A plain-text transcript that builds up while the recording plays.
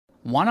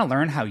Want to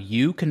learn how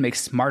you can make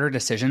smarter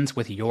decisions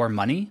with your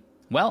money?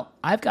 Well,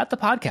 I've got the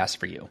podcast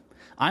for you.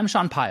 I'm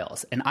Sean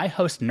Piles, and I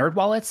host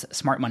NerdWallet's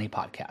Smart Money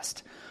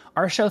Podcast.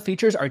 Our show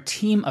features our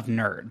team of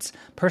nerds,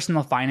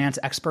 personal finance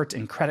experts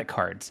in credit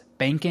cards,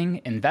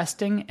 banking,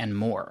 investing, and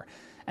more.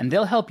 And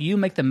they'll help you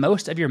make the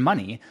most of your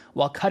money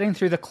while cutting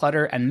through the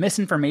clutter and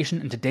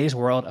misinformation in today's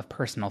world of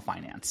personal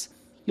finance.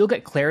 You'll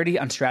get clarity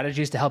on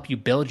strategies to help you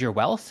build your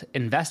wealth,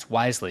 invest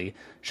wisely,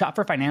 shop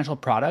for financial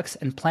products,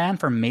 and plan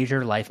for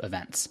major life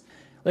events.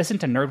 Listen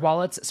to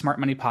NerdWallet's Smart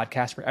Money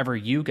Podcast wherever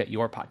you get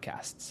your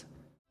podcasts.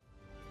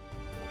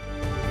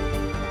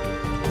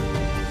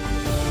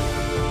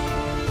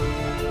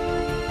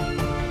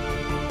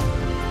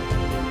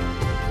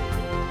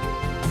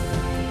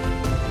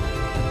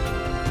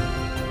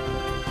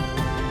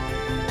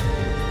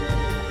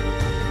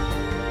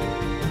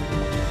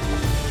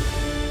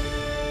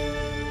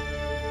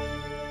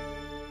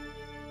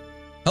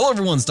 Hello,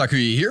 everyone.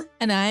 Stakuya here.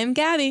 And I'm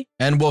Gabby.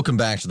 And welcome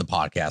back to the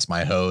podcast,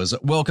 my hoes.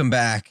 Welcome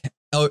back,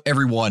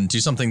 everyone,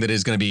 to something that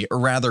is going to be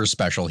rather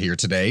special here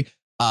today.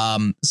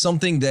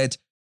 Something that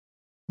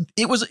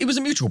it was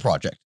a mutual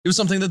project. It was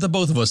something that the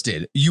both of us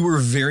did. You were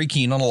very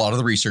keen on a lot of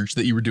the research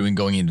that you were doing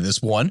going into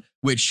this one,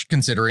 which,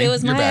 considering your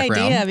background, it was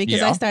my idea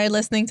because I started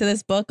listening to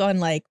this book on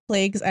like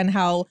plagues and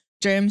how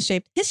germs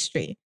shaped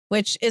history,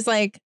 which is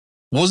like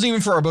wasn't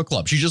even for our book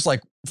club. She just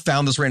like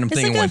found this random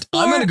thing and went,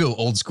 I'm going to go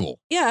old school.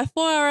 Yeah, a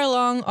 4-hour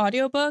long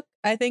audiobook.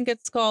 I think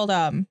it's called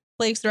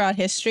Plagues Throughout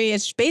History.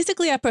 It's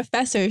basically a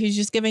professor who's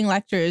just giving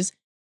lectures.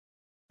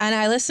 And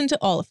I listened to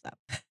all of them.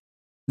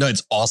 No,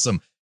 it's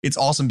awesome. It's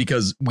awesome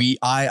because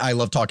I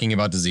love talking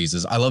about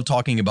diseases. I love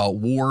talking about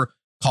war,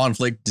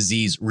 conflict,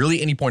 disease,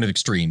 really any point of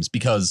extremes,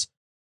 because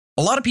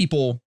a lot of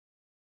people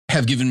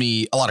have given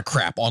me a lot of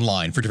crap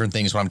online for different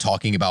things when I'm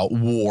talking about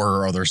war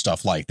or other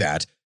stuff like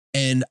that.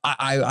 And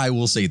I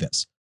will say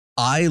this.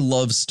 I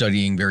love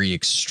studying very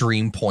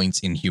extreme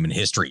points in human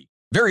history.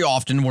 Very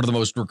often, one of the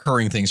most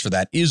recurring things for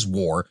that is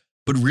war,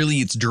 but really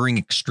it's during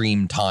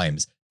extreme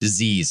times,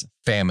 disease,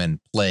 famine,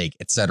 plague,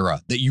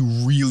 etc., that you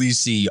really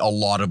see a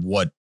lot of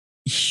what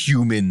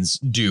humans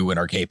do and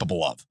are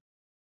capable of,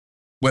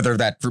 whether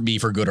that be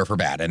for good or for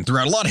bad. And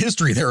throughout a lot of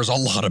history, there is a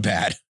lot of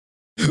bad.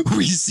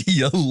 We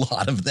see a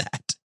lot of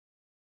that.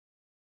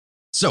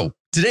 So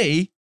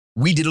today,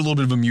 we did a little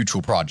bit of a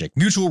mutual project,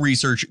 mutual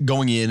research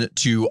going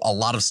into a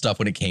lot of stuff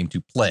when it came to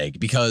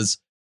plague, because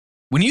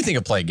when you think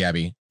of plague,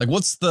 Gabby, like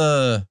what's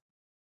the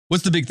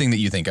big thing that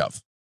you think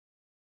of?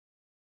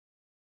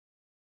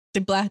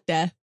 The Black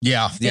Death.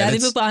 Yeah. The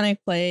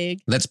bubonic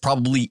plague. That's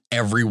probably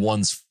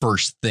everyone's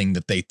first thing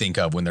that they think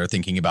of when they're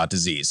thinking about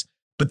disease.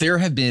 But there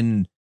have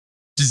been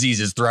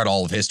diseases throughout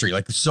all of history,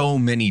 like so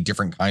many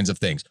different kinds of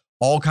things,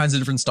 all kinds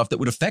of different stuff that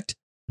would affect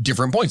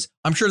different points.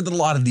 I'm sure that a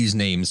lot of these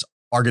names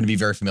are going to be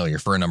very familiar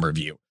for a number of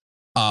you.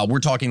 We're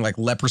talking like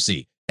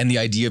leprosy and the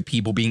idea of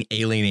people being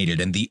alienated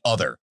and the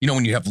other. You know,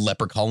 when you have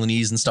leper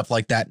colonies and stuff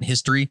like that in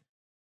history,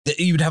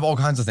 you'd have all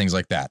kinds of things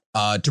like that.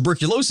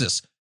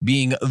 Tuberculosis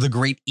being the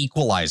great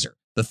equalizer,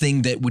 the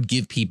thing that would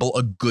give people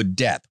a good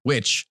death,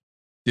 which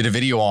did a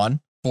video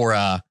on for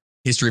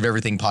History of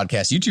Everything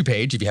podcast YouTube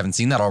page. If you haven't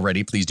seen that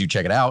already, please do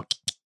check it out.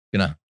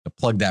 Gonna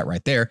plug that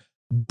right there.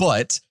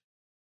 But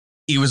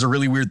it was a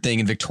really weird thing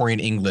in Victorian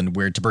England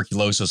where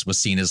tuberculosis was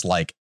seen as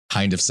like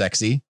kind of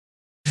sexy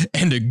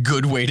and a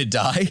good way to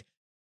die,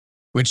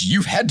 which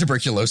you've had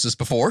tuberculosis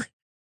before.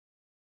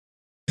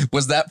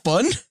 Was that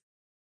fun?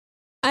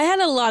 I had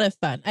a lot of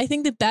fun. I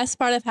think the best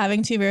part of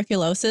having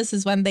tuberculosis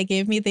is when they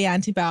gave me the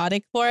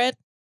antibiotic for it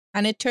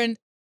and it turned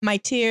my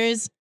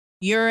tears,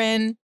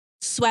 urine,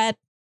 sweat,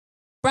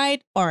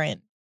 bright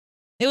orange.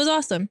 It was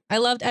awesome. I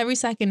loved every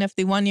second of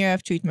the 1 year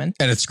of treatment.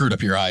 And it screwed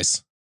up your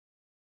eyes.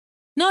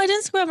 No, I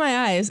didn't screw up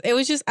my eyes. It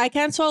was just I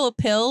can't swallow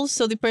pills.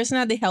 So the person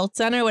at the health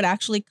center would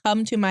actually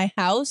come to my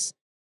house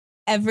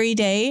every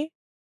day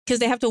because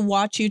they have to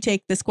watch you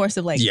take this course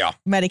of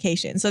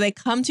medication. So they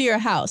come to your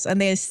house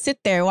and they sit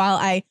there while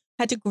I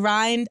had to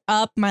grind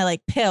up my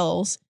like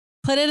pills,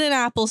 put it in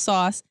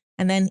applesauce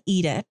and then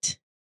eat it.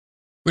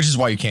 Which is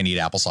why you can't eat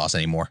applesauce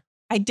anymore.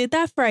 I did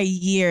that for a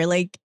year.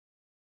 Like,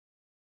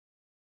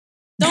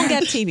 don't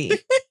get TB.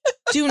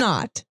 Do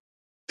not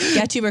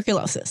get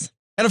tuberculosis.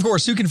 And of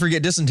course, who can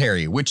forget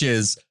dysentery, which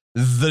is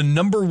the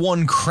number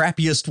one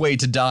crappiest way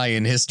to die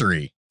in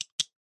history,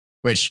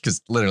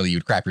 because literally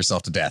you'd crap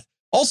yourself to death.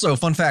 Also,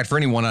 fun fact for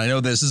anyone, I know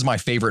this is my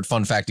favorite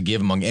fun fact to give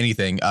among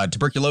anything.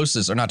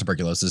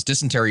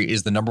 Dysentery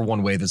is the number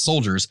one way that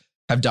soldiers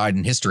have died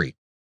in history.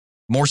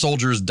 More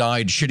soldiers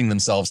died shitting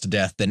themselves to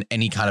death than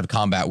any kind of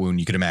combat wound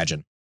you could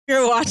imagine.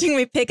 You're watching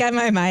me pick at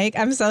my mic.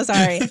 I'm so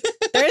sorry.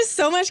 There is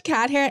so much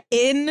cat hair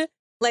in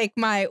like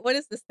my, what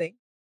is this thing?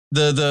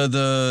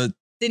 The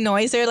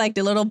noiser, like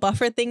the little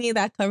buffer thingy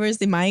that covers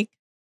the mic.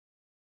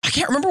 I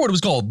can't remember what it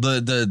was called.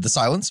 The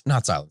silence,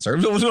 not silencer.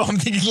 I'm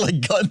thinking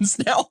like guns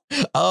now.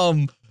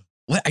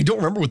 I don't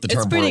remember what the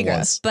term for it was.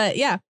 Gross, but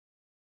yeah.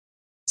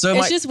 So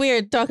it's just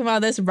weird talking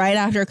about this right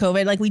after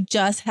COVID. Like we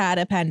just had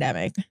a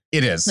pandemic.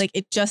 It is. Like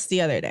it just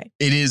the other day.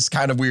 It is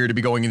kind of weird to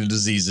be going into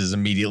diseases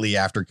immediately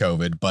after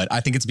COVID, but I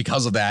think it's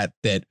because of that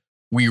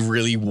we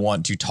really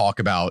want to talk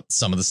about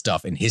some of the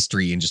stuff in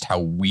history and just how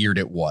weird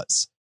it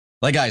was.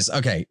 Like, guys,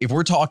 okay, if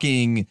we're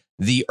talking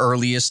the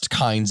earliest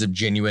kinds of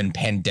genuine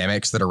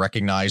pandemics that are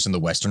recognized in the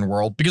Western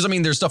world, because I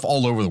mean, there's stuff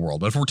all over the world,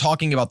 but if we're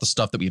talking about the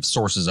stuff that we have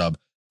sources of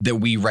that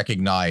we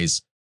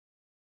recognize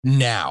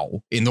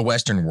now in the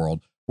Western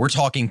world, we're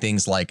talking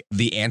things like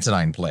the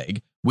Antonine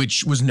Plague,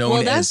 which was known as...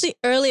 Well, that's the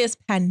earliest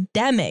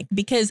pandemic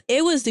because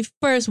it was the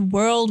first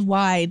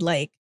worldwide,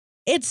 like,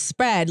 it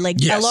spread, like,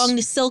 along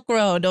the Silk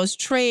Road, those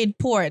trade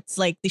ports,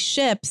 like, the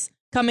ships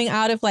coming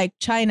out of, like,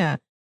 China.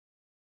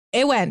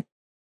 It went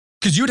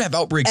because you'd have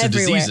outbreaks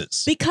everywhere. Of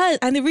diseases. Because,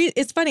 and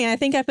it's funny, I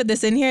think I put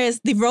this in here, is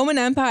the Roman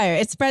Empire.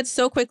 It spread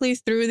so quickly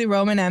through the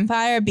Roman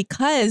Empire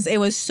because it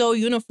was so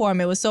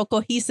uniform. It was so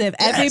cohesive.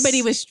 Yes.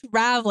 Everybody was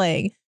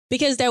traveling.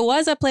 Because there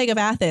was a plague of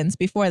Athens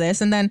before this.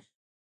 And then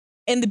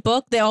in the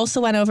book, they also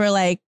went over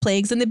like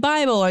plagues in the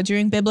Bible or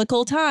during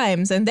biblical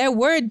times. And there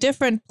were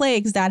different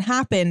plagues that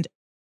happened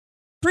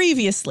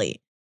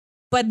previously.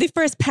 But the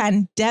first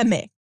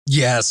pandemic.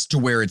 Yes, to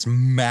where it's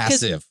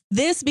massive.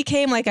 This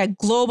became like a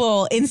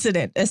global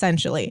incident,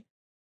 essentially.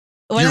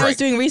 When I was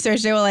doing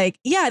research, they were like,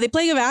 yeah, the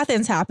plague of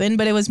Athens happened,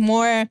 but it was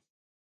more...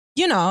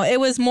 it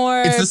was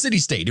more... It's the city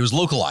state. It was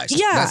localized.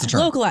 Yeah, that's the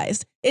term.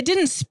 Localized. It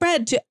didn't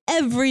spread to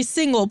every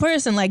single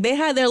person. Like they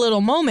had their little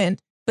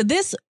moment, but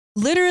this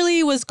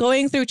literally was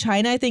going through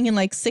China, I think in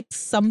like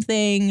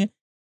 6-something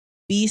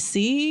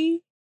BC.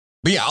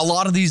 But yeah, a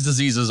lot of these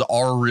diseases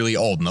are really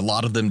old and a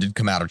lot of them did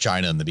come out of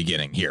China in the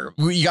beginning here.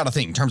 You got to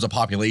think in terms of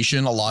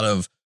population, a lot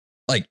of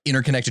like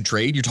interconnected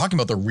trade. You're talking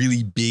about the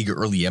really big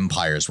early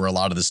empires where a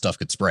lot of this stuff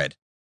could spread.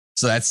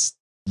 So that's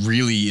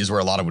really is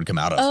where a lot of it would come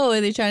out of.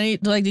 Oh, the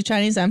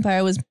Chinese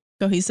Empire was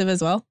cohesive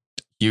as well.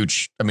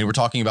 Huge. I mean, we're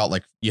talking about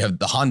like you have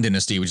the Han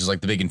Dynasty, which is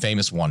like the big and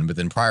famous one. But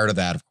then prior to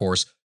that, of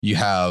course, you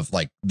have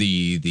like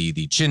the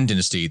Qin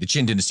Dynasty. The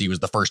Qin Dynasty was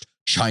the first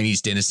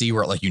Chinese dynasty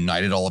where it like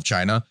united all of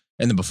China.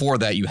 And then before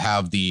that, you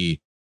have the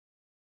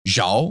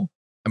Zhao.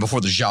 And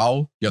before the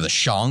Zhao, you have the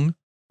Shang.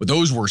 But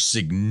those were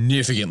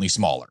significantly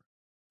smaller.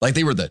 Like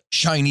they were the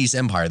Chinese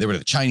Empire. They were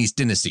the Chinese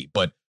dynasty,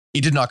 but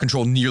it did not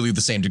control nearly the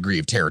same degree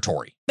of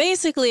territory.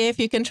 Basically, if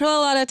you control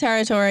a lot of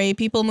territory,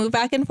 people move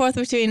back and forth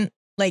between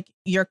like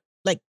your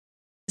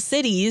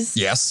cities.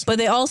 Yes. But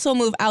they also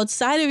move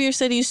outside of your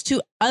cities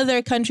to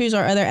other countries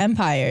or other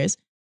empires.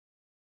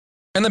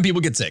 And then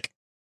people get sick.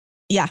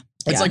 Yeah.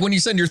 It's like when you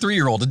send your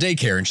 3-year-old to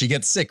daycare and she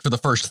gets sick for the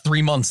first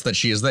 3 months that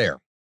she is there.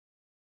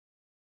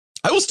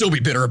 I will still be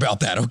bitter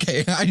about that,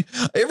 okay?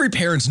 Every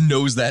parent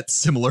knows that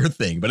similar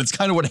thing, but it's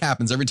kind of what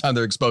happens every time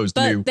they're exposed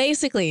to new.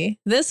 Basically,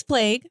 this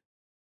plague,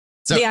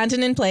 the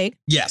Antonine Plague.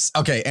 Yes.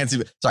 Okay.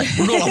 Sorry,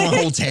 we're going on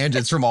whole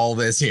tangents from all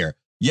this here.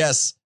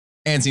 Yes.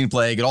 Antonine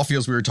Plague. It all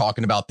feels we were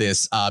talking about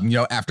this,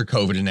 after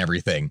COVID and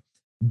everything.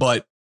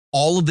 But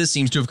all of this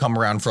seems to have come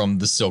around from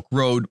the Silk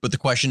Road. But the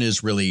question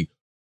is really,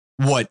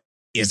 what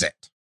is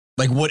it?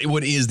 Like,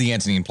 what is the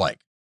Antonine Plague?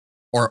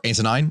 Or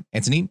Antonine?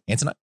 It's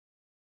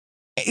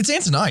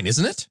Antonine,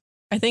 isn't it?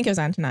 I think it was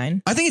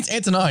Antonine. I think it's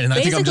Antonine, and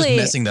I think I'm just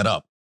messing that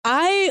up.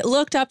 I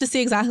looked up to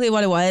see exactly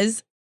what it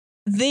was.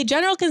 The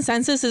general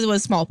consensus is it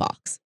was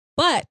smallpox.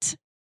 But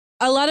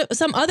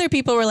some other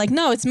people were like,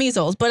 no, it's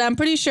measles, but I'm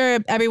pretty sure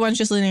everyone's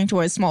just leaning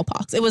towards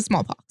smallpox. It was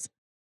smallpox.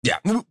 Yeah,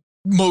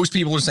 most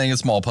people are saying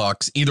it's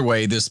smallpox. Either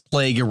way, this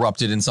plague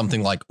erupted in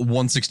something like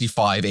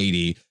 165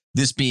 AD,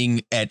 this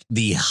being at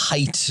the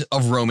height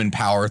of Roman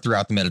power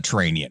throughout the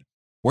Mediterranean.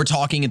 We're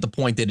talking at the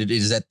point that it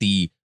is at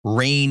the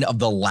reign of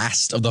the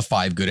last of the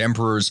 5 good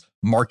emperors,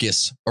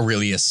 Marcus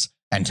Aurelius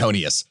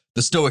Antonius,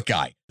 the Stoic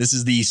guy. This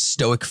is the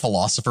Stoic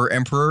philosopher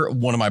emperor,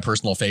 one of my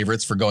personal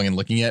favorites for going and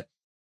looking at.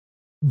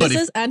 But it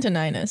says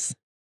Antoninus.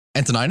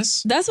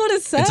 Antoninus? That's what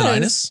it says.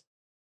 Antoninus?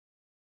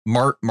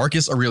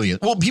 Marcus Aurelius.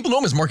 Well, people know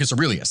him as Marcus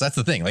Aurelius. That's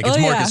the thing. Like, it's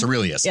Marcus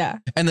Aurelius. Yeah.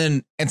 And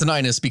then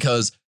Antoninus,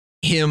 because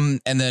him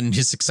and then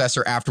his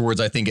successor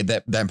afterwards, I think at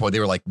that point, they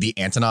were like the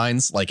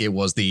Antonines. Like, it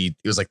was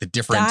like the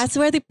different. That's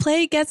where the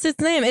plague gets its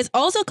name. It's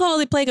also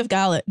called the plague of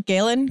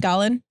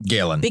Galen.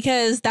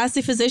 Because that's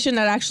the physician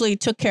that actually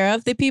took care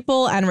of the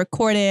people and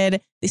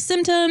recorded the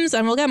symptoms.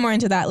 And we'll get more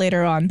into that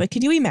later on. But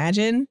can you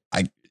imagine?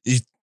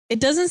 It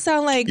doesn't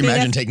sound like...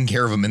 Imagine taking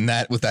care of him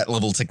with that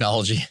level of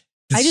technology.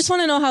 I just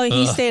want to know how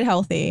he stayed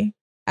healthy.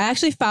 I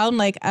actually found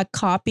like a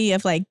copy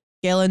of like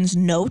Galen's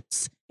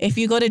notes. If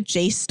you go to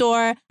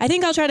JSTOR, I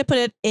think I'll try to put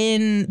it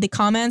in the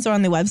comments or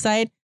on the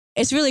website.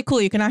 It's really cool.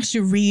 You can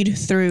actually read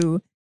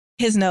through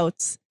his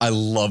notes. I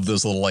love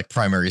those little like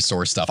primary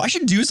source stuff. I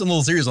should do some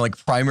little series on like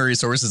primary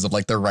sources of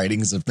like the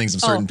writings of things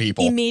of certain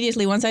people.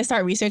 Immediately, once I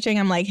start researching,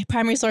 I'm like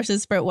primary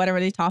sources for whatever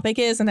the topic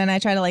is. And then I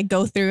try to like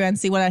go through and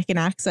see what I can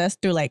access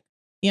through like,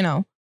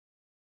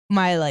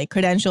 my like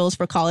credentials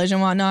for college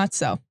and whatnot.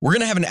 So we're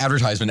going to have an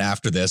advertisement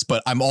after this,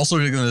 but I'm also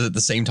going to at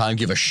the same time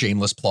give a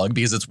shameless plug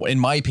because it's, in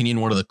my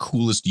opinion, one of the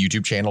coolest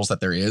YouTube channels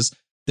that there is.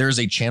 there's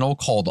a channel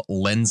called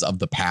Lens of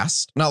the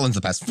Past. Not Lens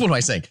of the Past. What am I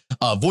saying?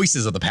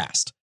 Voices of the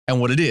Past. And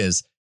what it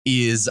is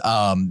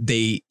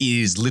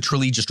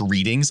literally just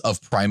readings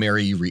of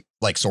primary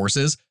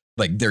sources,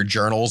 like their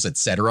journals,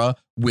 etc.,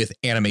 with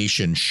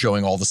animation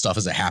showing all the stuff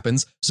as it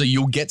happens. So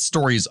you'll get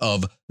stories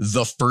of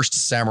the first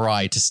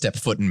samurai to step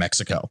foot in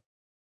Mexico.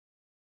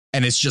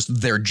 And it's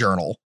just their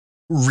journal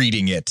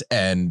reading it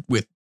and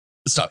with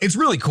stuff. It's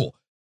really cool.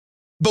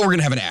 But we're going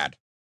to have an ad.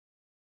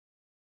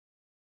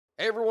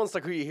 Hey everyone,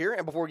 Sakuya here,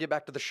 and before we get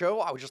back to the show,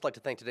 I would just like to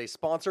thank today's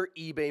sponsor,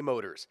 eBay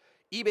Motors.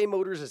 eBay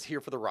Motors is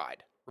here for the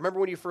ride. Remember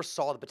when you first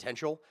saw the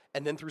potential,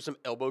 and then through some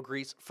elbow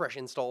grease, fresh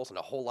installs, and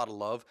a whole lot of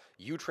love,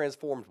 you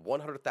transformed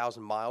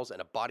 100,000 miles and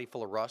a body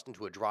full of rust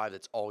into a drive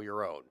that's all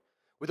your own?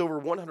 With over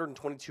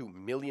 122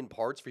 million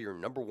parts for your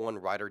number one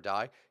ride or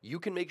die, you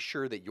can make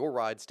sure that your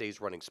ride stays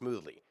running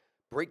smoothly.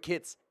 Brake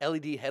kits,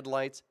 LED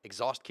headlights,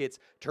 exhaust kits,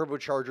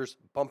 turbochargers,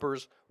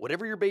 bumpers,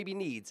 whatever your baby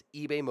needs,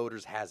 eBay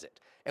Motors has it.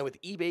 And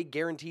with eBay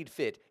Guaranteed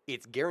Fit,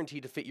 it's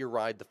guaranteed to fit your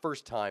ride the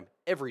first time,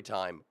 every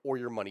time, or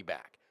your money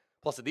back.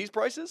 Plus, at these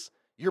prices,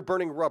 you're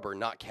burning rubber,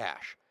 not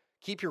cash.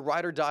 Keep your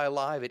ride or die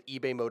alive at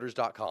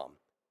ebaymotors.com.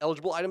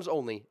 Eligible items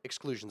only,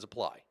 exclusions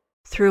apply.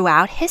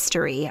 Throughout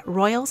history,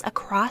 royals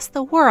across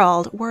the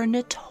world were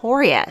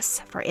notorious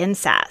for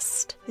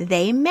incest.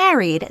 They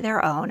married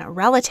their own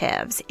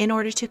relatives in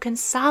order to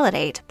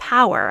consolidate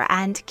power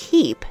and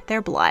keep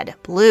their blood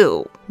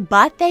blue.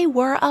 But they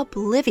were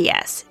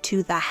oblivious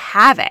to the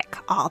havoc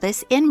all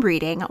this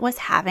inbreeding was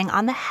having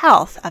on the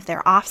health of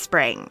their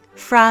offspring.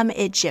 From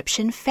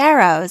Egyptian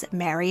pharaohs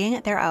marrying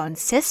their own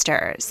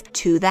sisters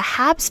to the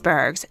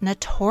Habsburgs'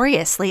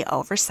 notoriously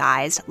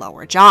oversized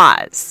lower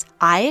jaws.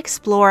 I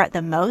explore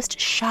the most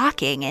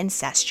shocking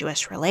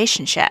incestuous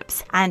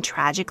relationships and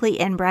tragically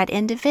inbred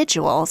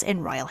individuals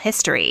in royal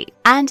history.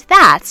 And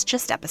that's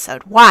just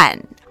episode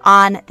 1.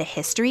 On the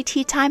History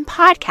Tea Time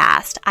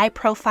podcast, I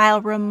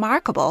profile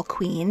remarkable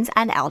queens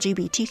and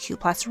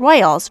LGBTQ+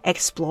 royals,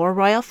 explore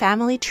royal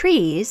family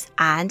trees,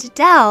 and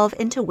delve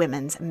into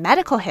women's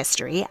medical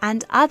history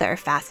and other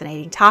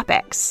fascinating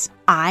topics.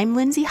 I'm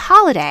Lindsay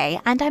Holiday,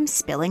 and I'm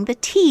spilling the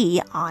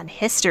tea on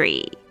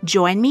history.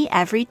 Join me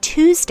every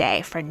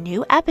Tuesday for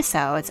new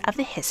episodes of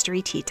the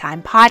History Tea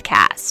Time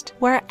podcast,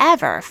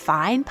 wherever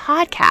fine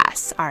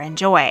podcasts are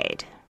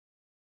enjoyed.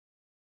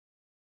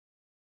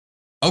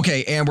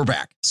 Okay, and we're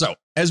back. So,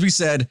 as we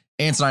said,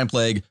 Antonine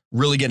Plague,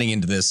 really getting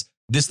into this.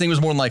 This thing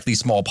was more than likely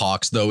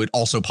smallpox, though it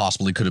also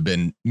possibly could have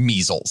been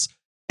measles.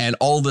 And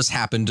all of this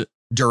happened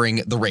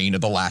during the reign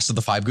of the last of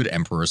the 5 good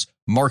emperors,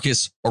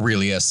 Marcus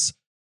Aurelius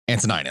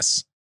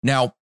Antoninus.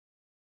 Now,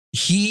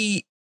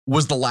 he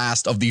was the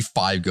last of the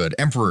 5 good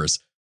emperors,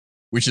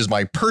 which is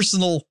my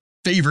personal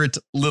favorite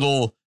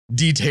little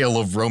detail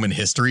of Roman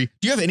history.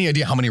 Do you have any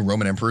idea how many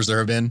Roman emperors there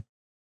have been?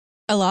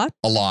 A lot.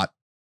 A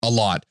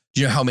lot. Do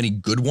you know how many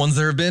good ones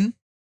there have been?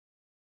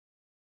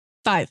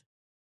 5.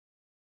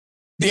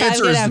 The 5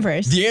 answer good is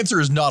emperors. The answer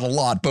is not a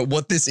lot, but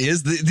what this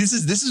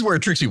is where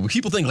it tricks people.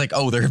 People think like,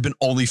 oh, there have been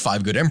only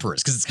 5 good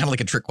emperors, because it's kind of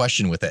like a trick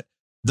question with it.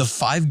 The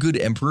 5 good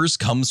emperors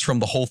comes from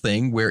the whole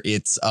thing where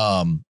it's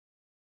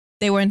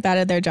they weren't bad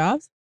at their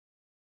jobs?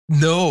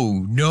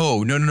 No.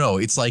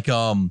 It's like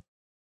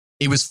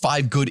it was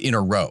 5 good in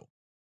a row.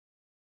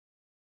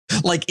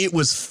 Like it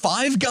was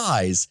 5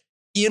 guys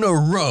in a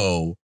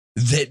row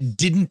that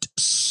didn't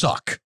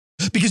suck.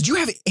 Because do you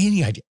have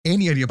any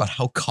idea about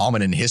how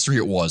common in history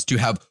it was to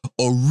have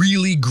a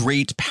really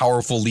great,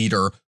 powerful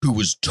leader who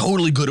was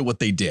totally good at what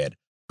they did,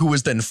 who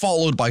was then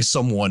followed by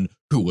someone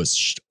who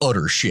was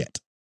utter shit?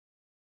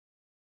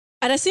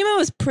 I'd assume it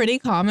was pretty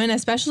common,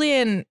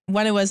 especially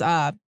when it was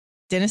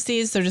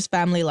dynasties, so just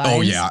family lines.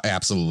 Oh yeah,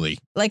 absolutely.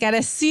 Like I'd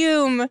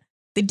assume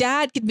the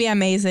dad could be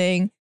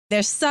amazing.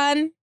 Their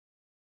son,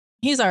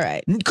 he's all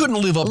right.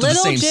 Couldn't live up to the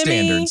same Jimmy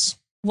standards.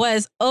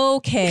 Was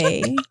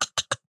okay.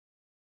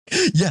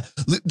 Yeah,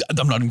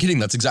 I'm not even kidding.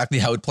 That's exactly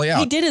how it played out.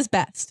 He did his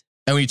best.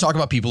 And when you talk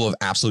about people of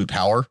absolute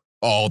power,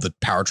 all the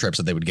power trips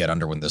that they would get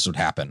under when this would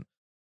happen.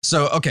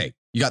 So, okay,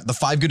 you got the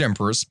 5 good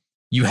emperors.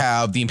 You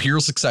have the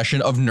imperial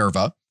succession of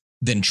Nerva,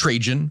 then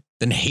Trajan,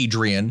 then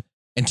Hadrian,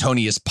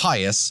 Antonius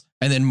Pius,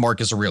 and then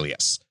Marcus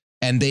Aurelius.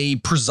 And they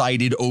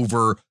presided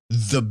over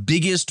the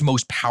biggest,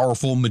 most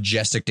powerful,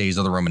 majestic days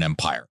of the Roman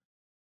Empire.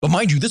 But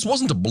mind you, this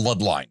wasn't a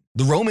bloodline.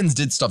 The Romans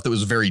did stuff that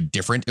was very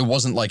different. It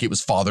wasn't like it was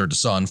father to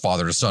son,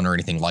 or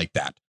anything like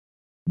that.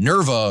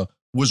 Nerva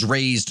was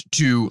raised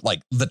to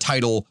like the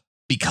title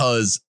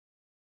because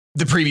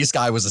the previous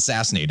guy was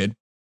assassinated.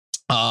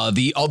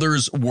 The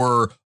others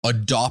were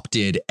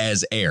adopted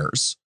as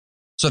heirs.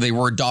 So they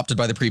were adopted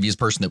by the previous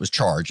person that was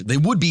charged. They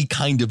would be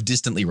kind of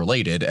distantly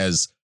related,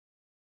 as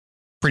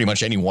pretty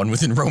much anyone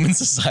within Roman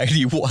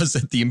society was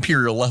at the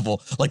imperial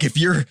level. Like if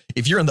you're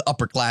in the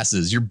upper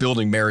classes, you're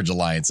building marriage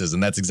alliances,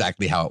 and that's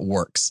exactly how it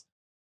works.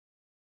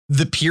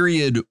 The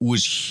period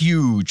was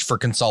huge for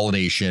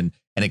consolidation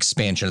and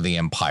expansion of the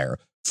empire,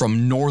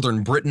 from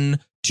northern Britain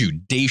to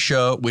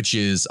Dacia, which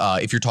is,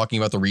 if you're talking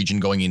about the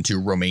region going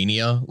into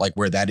Romania, like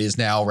where that is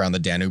now around the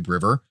Danube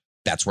River,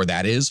 that's where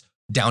that is,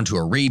 down to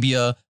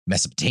Arabia,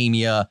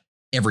 Mesopotamia,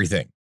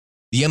 everything.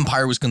 The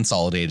empire was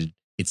consolidated.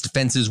 Its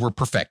defenses were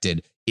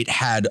perfected. It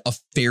had a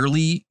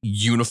fairly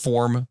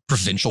uniform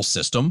provincial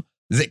system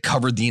that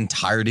covered the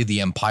entirety of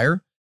the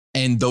empire.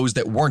 And those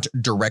that weren't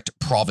direct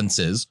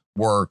provinces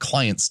were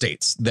client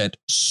states that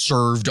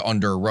served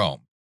under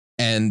Rome.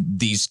 And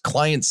these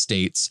client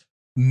states,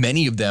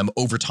 many of them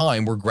over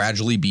time were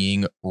gradually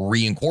being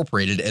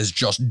reincorporated as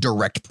just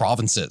direct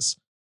provinces.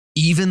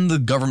 Even the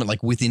government,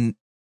 like within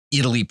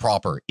Italy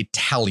proper,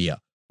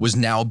 Italia, was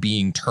now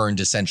being turned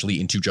essentially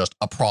into just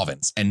a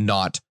province and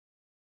not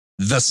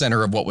the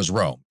center of what was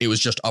Rome. It was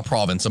just a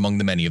province among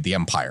the many of the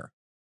empire.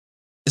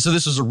 So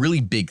this was a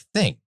really big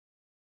thing.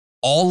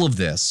 All of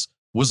this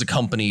was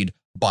accompanied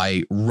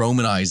by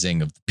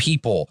Romanizing of the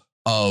people,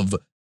 of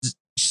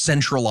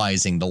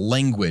centralizing the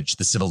language,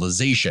 the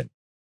civilization.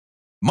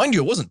 Mind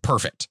you, it wasn't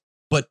perfect,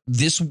 but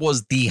this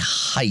was the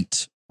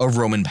height of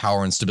Roman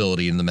power and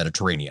stability in the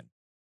Mediterranean.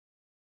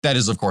 That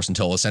is, of course,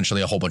 until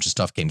essentially a whole bunch of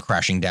stuff came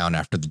crashing down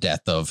after the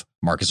death of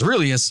Marcus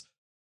Aurelius,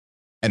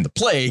 and the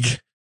plague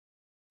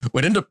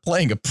would end up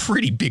playing a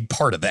pretty big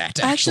part of that.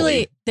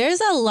 Actually,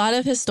 there's a lot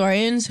of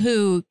historians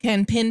who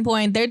can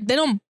pinpoint, they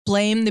don't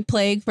blame the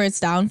plague for its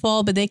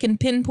downfall, but they can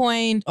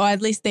pinpoint, or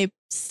at least they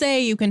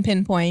say you can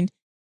pinpoint,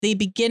 the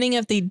beginning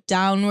of the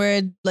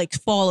downward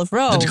fall of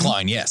Rome. The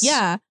decline, yes.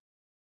 Yeah.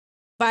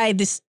 By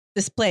this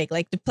plague.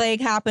 Like the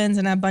plague happens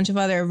and a bunch of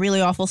other really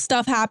awful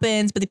stuff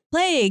happens, but the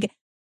plague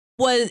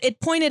it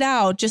pointed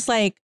out just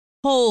like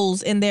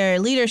holes in their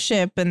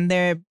leadership and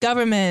their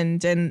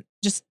government and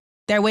just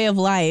their way of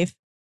life.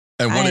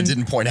 And what it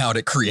didn't point out,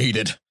 it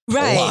created a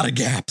lot of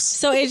gaps.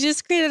 So it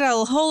just created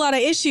a whole lot of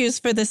issues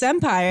for this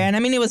empire. And I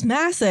mean, it was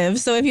massive.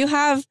 So if you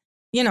have,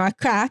 a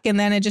crack and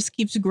then it just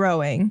keeps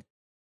growing,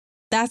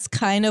 that's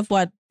kind of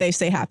what they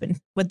say happened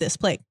with this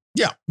plague.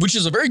 Yeah, which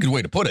is a very good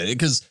way to put it,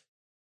 because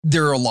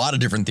there are a lot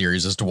of different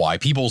theories as to why.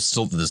 People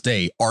still to this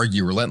day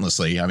argue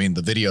relentlessly. I mean,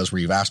 the videos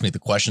where you've asked me the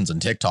questions on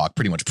TikTok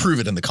pretty much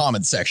prove it in the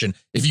comments section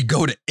if you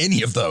go to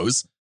any of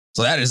those.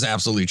 So that is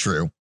absolutely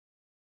true.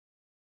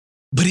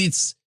 But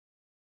it's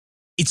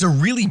a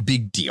really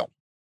big deal.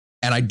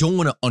 And I don't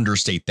want to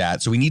understate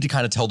that. So we need to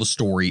kind of tell the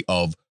story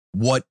of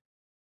what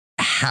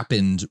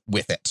happened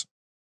with it.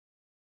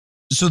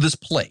 So this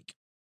plague,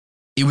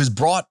 it was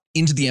brought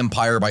into the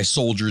empire by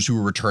soldiers who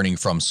were returning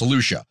from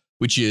Seleucia,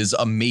 which is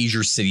a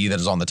major city that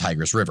is on the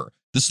Tigris River.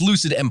 The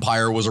Seleucid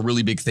Empire was a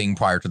really big thing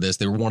prior to this.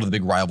 They were one of the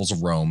big rivals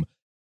of Rome.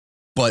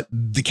 But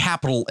the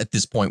capital at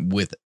this point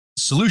with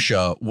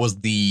Seleucia was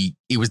the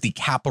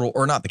capital,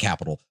 or not the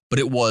capital, but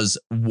it was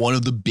one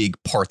of the big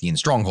Parthian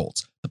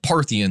strongholds. The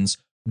Parthians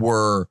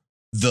were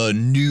the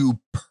new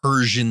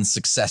Persian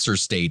successor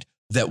state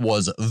that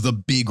was the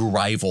big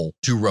rival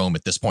to Rome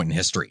at this point in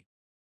history.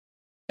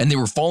 And they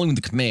were following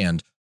the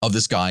command of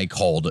this guy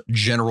called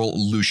General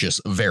Lucius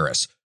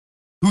Verus,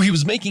 who he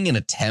was making an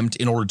attempt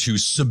in order to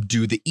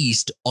subdue the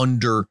East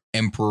under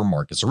Emperor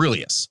Marcus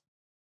Aurelius.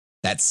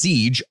 That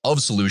siege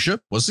of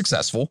Seleucia was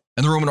successful,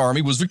 and the Roman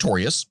army was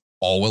victorious,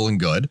 all well and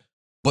good.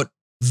 But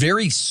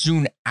very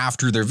soon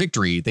after their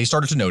victory, they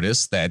started to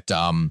notice that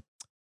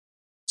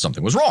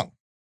something was wrong.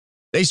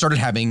 They started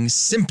having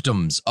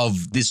symptoms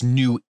of this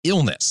new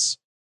illness.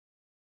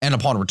 And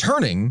upon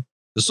returning,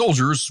 the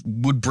soldiers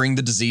would bring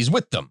the disease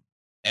with them,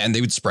 and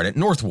they would spread it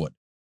northward.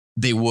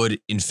 They would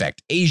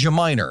infect Asia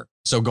Minor,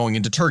 so going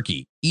into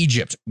Turkey,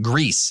 Egypt,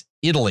 Greece,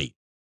 Italy.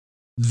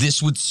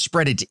 This would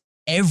spread it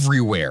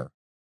everywhere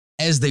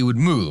as they would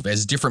move,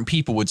 as different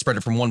people would spread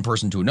it from one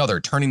person to another,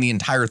 turning the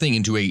entire thing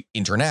into an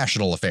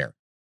international affair.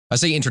 I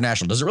say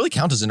international. Does it really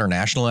count as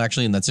international,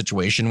 actually, in that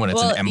situation when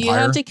it's an empire?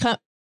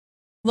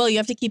 You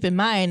have to keep in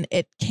mind,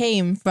 it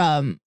came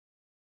from,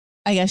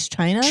 I guess,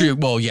 China? True.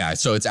 Well, yeah,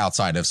 so it's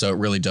outside of, so it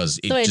really does,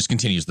 it just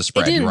continues the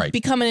spread. It didn't You're right.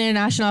 become an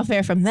international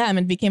affair from them.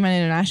 It became an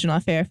international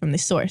affair from the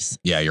source.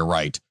 Yeah, you're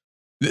right.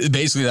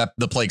 Basically,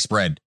 the plague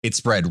spread. It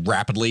spread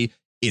rapidly.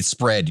 It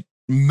spread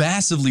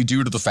massively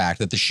due to the fact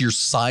that the sheer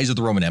size of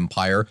the Roman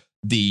Empire,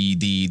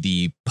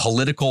 the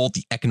political,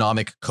 the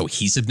economic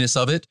cohesiveness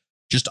of it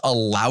just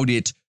allowed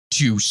it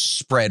to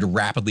spread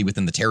rapidly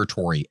within the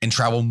territory and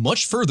travel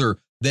much further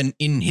than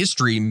in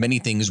history many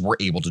things were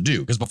able to do.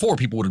 Because before,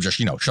 people would have just,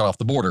 shut off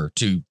the border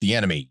to the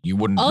enemy. You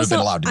wouldn't have been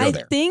allowed to go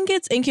there. I think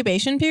its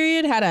incubation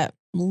period had a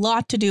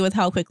lot to do with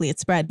how quickly it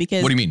spread.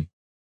 Because what do you mean?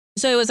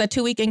 So it was a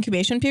 2-week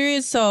incubation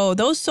period. So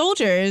those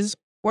soldiers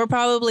were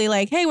probably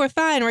like, hey, we're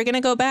fine. We're going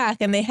to go back.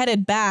 And they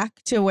headed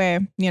back to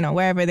where,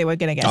 wherever they were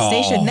going to get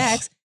stationed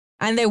next.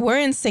 And they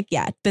weren't sick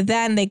yet. But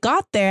then they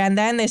got there and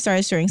then they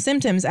started showing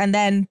symptoms. And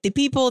then the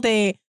people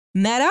they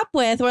met up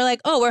with were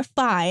like, oh, we're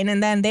fine.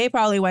 And then they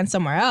probably went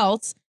somewhere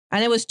else.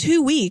 And it was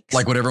 2 weeks.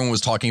 Like what everyone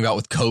was talking about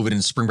with COVID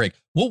and spring break.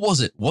 What was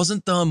it?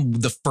 Wasn't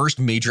the first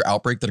major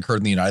outbreak that occurred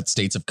in the United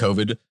States of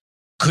COVID?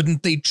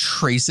 Couldn't they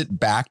trace it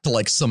back to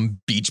like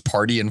some beach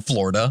party in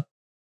Florida?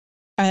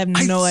 I have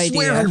no idea.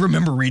 I swear I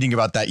remember reading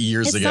about that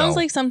years ago. It sounds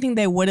like something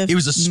they would have. It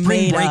was a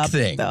spring break up,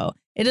 thing, though.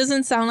 It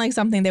doesn't sound like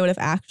something they would have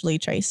actually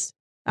traced.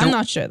 I'm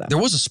not sure though. There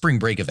was a spring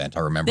break event,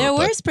 I remember. There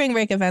were spring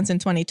break events in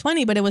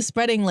 2020, but it was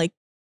spreading like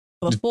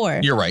before.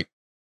 You're right.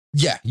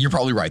 Yeah, you're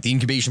probably right. The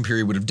incubation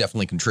period would have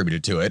definitely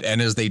contributed to it.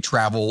 And as they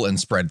travel and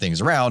spread things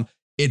around,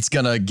 it's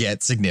going to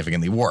get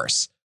significantly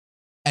worse.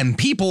 And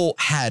people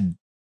had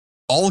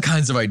all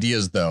kinds of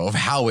ideas, though, of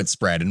how it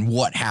spread and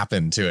what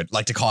happened to it,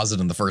 like to cause it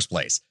in the first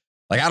place.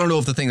 Like, I don't know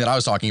if the thing that I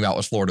was talking about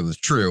was Florida was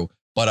true,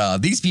 but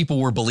these people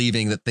were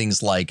believing that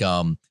things like,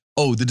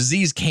 the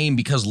disease came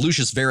because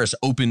Lucius Verus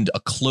opened a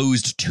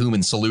closed tomb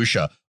in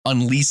Seleucia,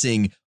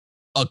 unleashing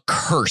a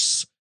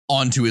curse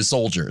onto his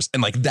soldiers.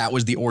 And like that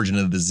was the origin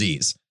of the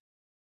disease.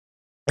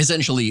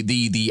 Essentially,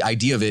 the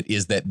idea of it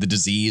is that the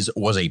disease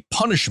was a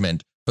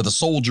punishment for the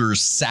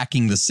soldiers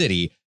sacking the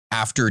city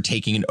after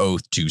taking an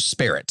oath to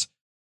spare it.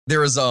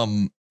 There's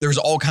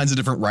all kinds of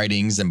different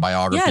writings and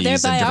biographies. Yeah,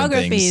 they're and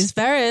biographies.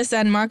 Verus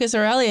and Marcus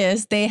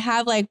Aurelius, they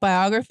have like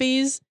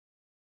biographies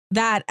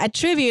that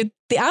attribute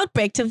the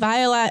outbreak to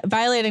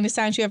violating the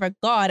sanctuary of our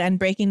God and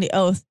breaking the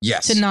oath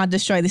to not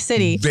destroy the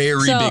city.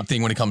 Very big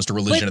thing when it comes to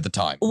religion at the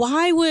time.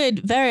 Why would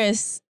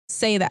Verus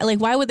say that? Like,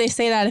 why would they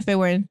say that if it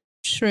weren't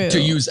true? To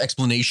use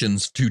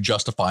explanations to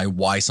justify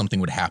why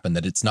something would happen,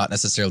 that it's not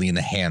necessarily in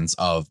the hands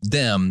of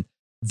them.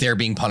 They're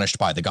being punished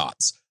by the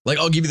gods. Like,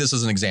 I'll give you this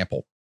as an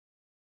example.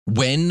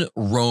 When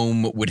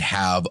Rome would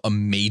have a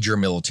major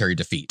military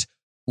defeat,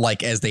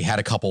 like as they had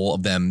a couple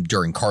of them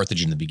during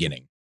Carthage in the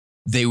beginning,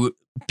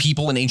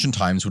 people in ancient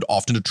times would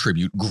often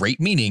attribute great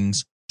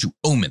meanings to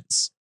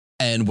omens.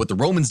 And what the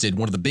Romans did,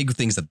 one of the big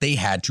things that they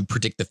had to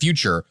predict the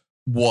future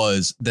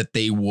was that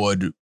they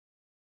would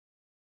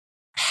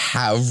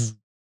have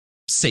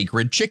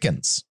sacred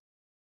chickens.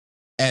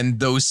 And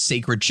those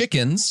sacred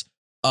chickens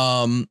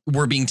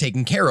were being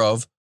taken care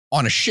of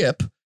on a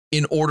ship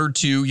in order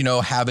to,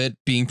 have it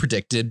being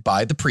predicted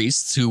by the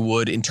priests who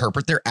would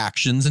interpret their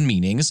actions and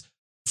meanings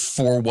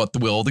for what the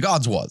will of the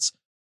gods was.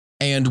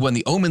 And when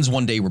the omens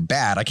one day were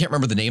bad, I can't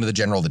remember the name of the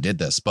general that did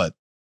this, but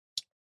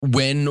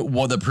when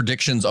one of the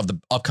predictions of the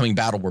upcoming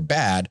battle were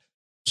bad,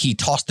 he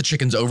tossed the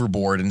chickens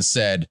overboard and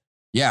said,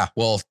 yeah,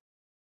 well,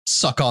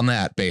 suck on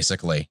that,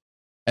 basically.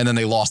 And then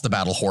they lost the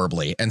battle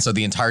horribly. And so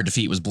the entire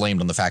defeat was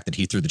blamed on the fact that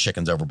he threw the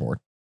chickens overboard.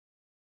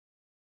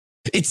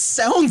 It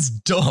sounds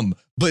dumb,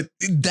 but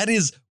that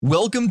is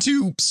welcome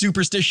to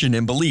superstition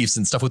and beliefs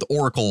and stuff with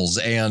oracles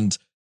and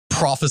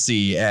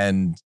prophecy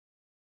and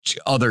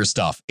other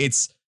stuff.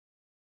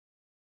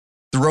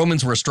 The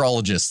Romans were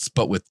astrologists,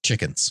 but with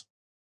chickens.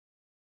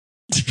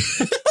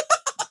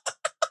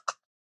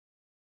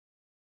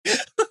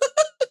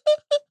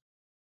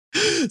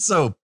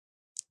 So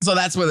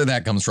that's where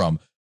that comes from.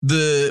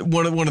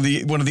 One of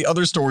the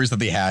other stories that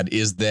they had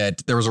is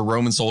that there was a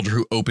Roman soldier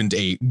who opened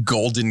a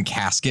golden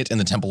casket in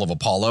the Temple of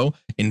Apollo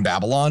in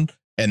Babylon,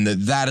 and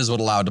that is what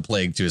allowed the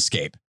plague to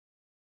escape.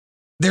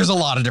 There's a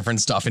lot of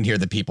different stuff in here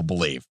that people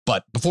believe,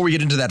 but before we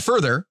get into that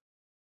further,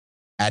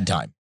 ad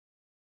time.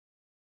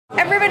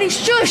 Everybody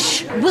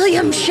shush!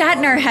 William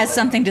Shatner has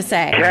something to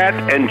say.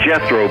 Cat and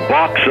Jethro,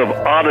 box of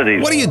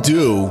oddities. What do you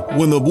do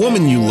when the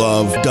woman you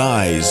love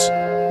dies?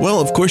 Well,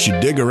 of course you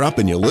dig her up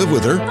and you live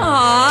with her.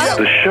 Aww.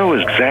 The show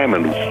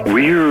examines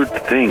weird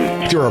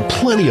things. There are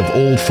plenty of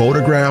old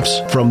photographs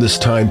from this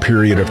time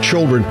period of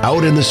children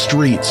out in the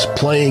streets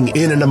playing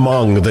in and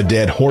among the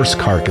dead horse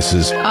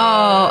carcasses.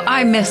 Oh,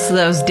 I miss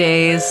those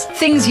days.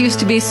 Things used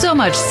to be so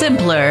much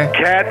simpler.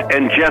 Cat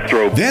and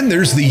Jethro. Then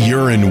there's the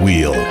urine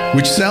wheel,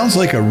 which sounds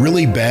like a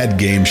really bad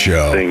game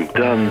show. They've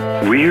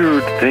done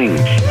weird things.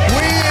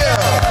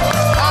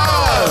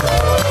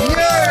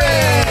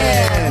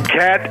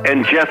 Cat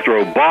and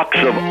Jethro, box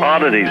of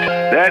oddities.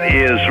 That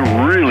is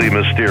really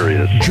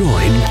mysterious.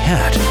 Join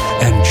Cat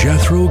and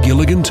Jethro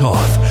Gilligan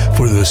Toth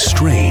for the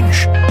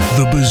strange,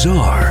 the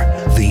bizarre,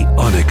 the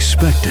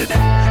unexpected,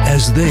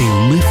 as they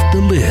lift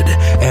the lid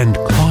and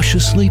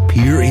cautiously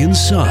peer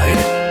inside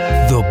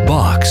the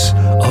Box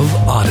of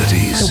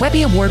Oddities. The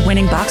Webby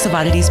Award-winning Box of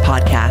Oddities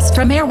podcast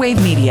from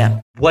Airwave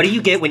Media. What do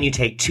you get when you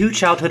take two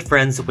childhood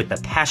friends with a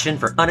passion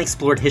for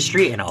unexplored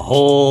history and a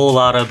whole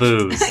lot of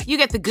booze? You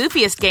get the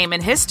goofiest game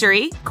in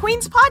history,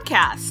 Queen's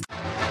Podcast.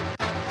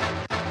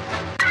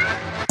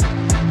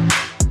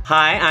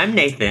 Hi, I'm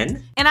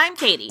Nathan. And I'm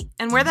Katie,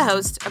 and we're the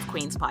hosts of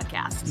Queen's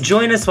Podcast.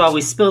 Join us while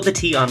we spill the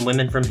tea on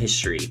women from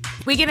history.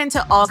 We get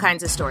into all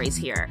kinds of stories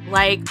here,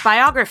 like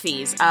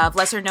biographies of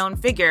lesser-known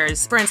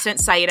figures. For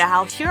instance, Saida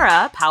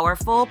al-Hura,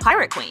 powerful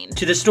pirate queen.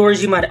 To the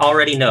stories you might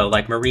already know,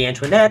 like Marie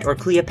Antoinette or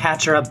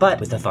Cleopatra,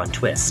 but with a fun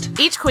twist.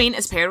 Each queen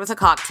is paired with a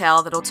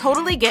cocktail that'll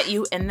totally get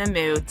you in the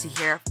mood to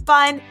hear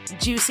fun,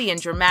 juicy,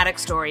 and dramatic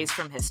stories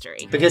from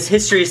history. Because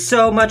history is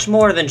so much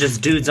more than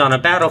just dudes on a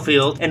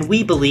battlefield, and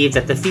we believe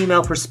that the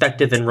female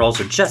perspective and roles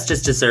are just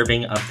as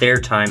deserving of their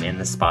time in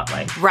the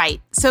spotlight.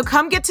 Right. So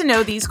come get to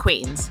know these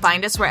queens.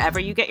 Find us wherever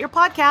you get your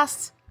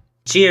podcasts.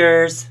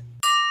 Cheers.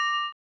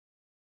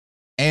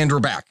 And we're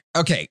back.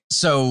 Okay,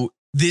 so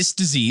this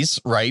disease,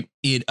 right,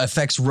 it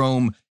affects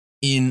Rome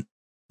in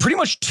pretty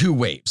much two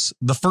waves.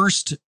 The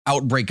first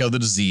outbreak of the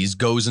disease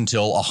goes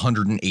until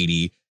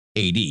 180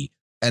 AD,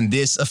 and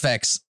this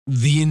affects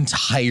the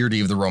entirety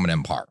of the Roman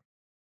Empire.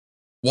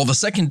 While the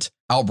second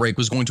outbreak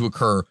was going to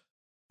occur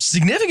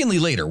significantly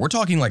later. We're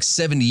talking like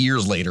 70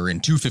 years later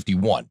in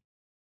 251.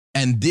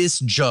 And this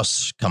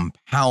just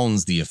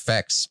compounds the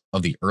effects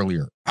of the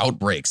earlier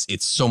outbreaks.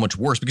 It's so much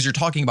worse because you're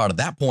talking about at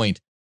that point,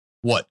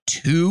 what,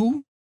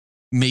 2,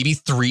 maybe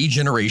 3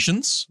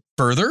 generations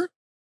further?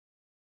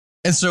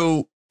 And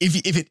so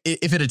if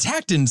it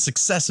attacked in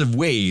successive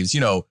waves,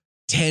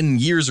 10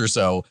 years or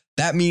so,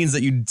 that means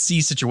that you'd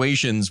see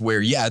situations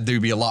where,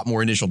 there'd be a lot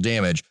more initial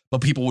damage,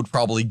 but people would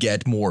probably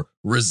get more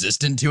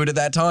resistant to it at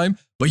that time.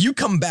 But you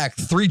come back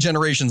 3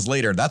 generations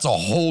later, that's a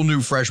whole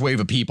new fresh wave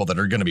of people that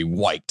are going to be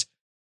wiped.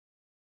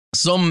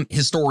 Some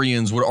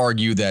historians would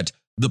argue that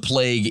the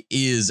plague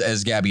is,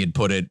 as Gabby had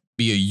put it,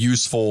 be a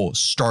useful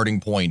starting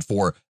point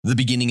for the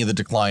beginning of the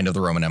decline of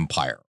the Roman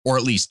Empire, or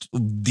at least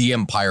the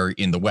empire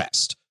in the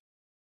West.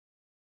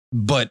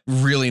 But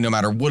really, no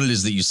matter what it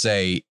is that you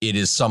say, it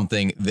is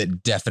something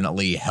that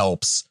definitely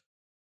helps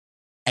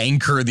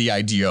anchor the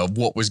idea of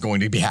what was going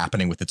to be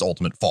happening with its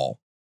ultimate fall.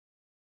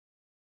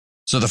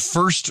 So the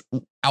first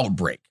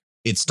outbreak,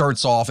 it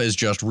starts off as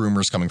just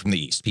rumors coming from the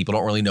East. People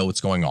don't really know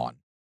what's going on.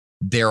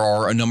 There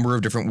are a number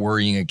of different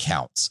worrying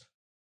accounts.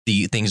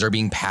 The things are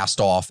being passed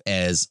off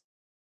as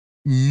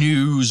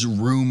news,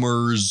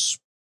 rumors,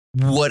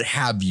 what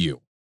have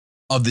you,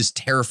 of this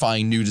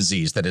terrifying new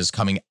disease that is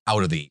coming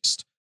out of the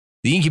East.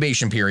 The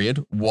incubation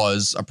period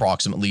was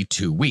approximately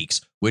 2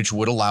 weeks, which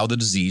would allow the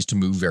disease to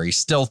move very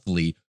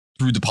stealthily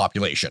through the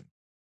population,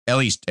 at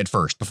least at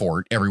first,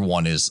 before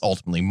everyone is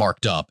ultimately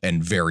marked up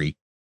and very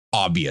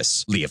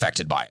obviously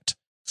affected by it.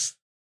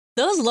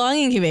 Those long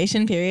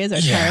incubation periods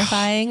are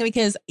terrifying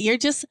because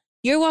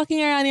you're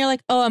walking around and you're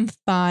like, oh, I'm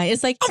fine.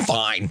 It's like, I'm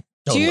fine.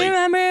 Totally. Do you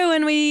remember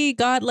when we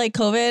got like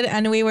COVID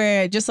and we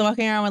were just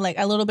walking around with like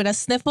a little bit of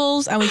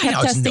sniffles and we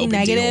kept testing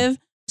negative?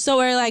 So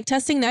we're like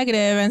testing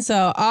negative. And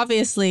so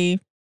obviously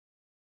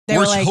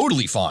we're like,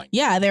 totally fine.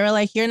 Yeah. They were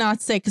like, you're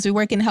not sick because we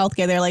work in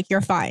healthcare. They're like,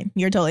 you're fine.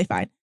 You're totally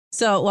fine.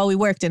 So, well, we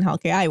worked in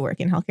healthcare. I work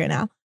in healthcare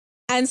now.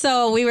 And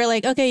so we were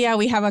like, okay, yeah,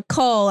 we have a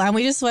cold. And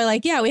we just were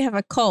like, yeah, we have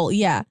a cold.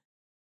 Yeah.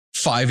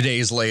 5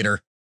 days later.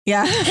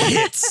 Yeah.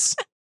 Hits.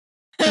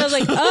 And I was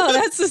like, oh,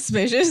 that's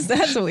suspicious.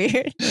 That's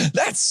weird.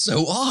 That's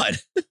so odd.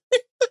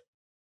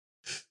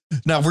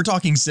 Now, if we're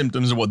talking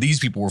symptoms of what these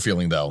people were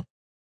feeling, though.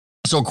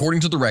 So according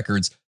to the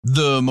records,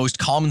 the most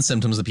common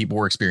symptoms that people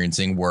were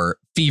experiencing were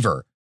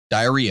fever,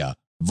 diarrhea,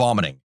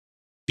 vomiting,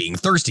 being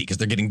thirsty because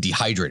they're getting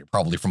dehydrated,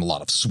 probably from a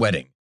lot of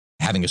sweating,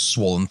 having a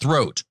swollen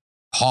throat,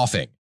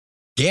 coughing.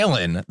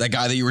 Galen, that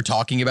guy that you were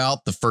talking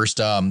about, the first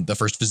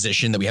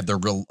physician that we have the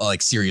real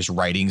serious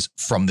writings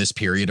from this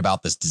period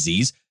about this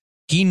disease,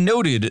 he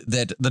noted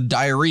that the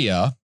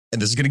diarrhea,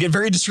 and this is going to get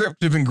very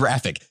descriptive and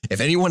graphic. If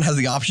anyone has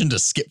the option to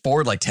skip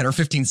forward like 10 or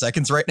 15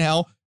 seconds right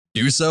now,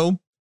 do so.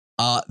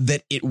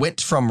 That it went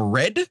from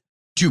red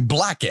to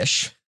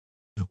blackish,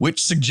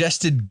 which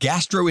suggested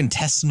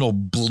gastrointestinal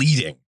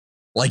bleeding,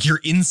 like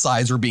your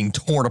insides were being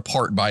torn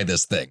apart by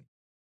this thing.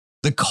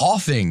 The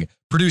coughing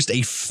produced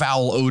a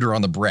foul odor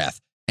on the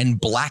breath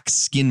and black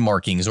skin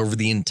markings over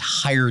the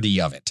entirety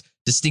of it,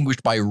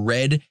 distinguished by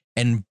red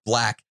and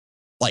black,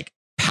 like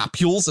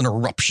papules and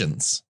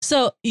eruptions.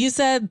 So you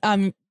said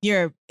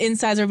your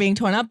insides are being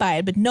torn up by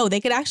it, but no,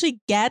 they could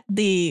actually get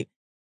the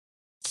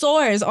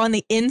sores on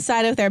the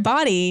inside of their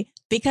body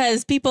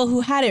because people who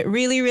had it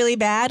really, really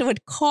bad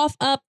would cough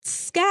up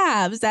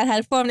scabs that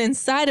had formed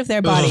inside of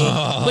their body,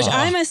 which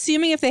I'm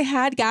assuming if they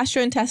had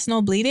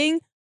gastrointestinal bleeding,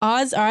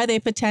 odds are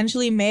they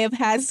potentially may have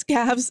had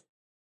scabs,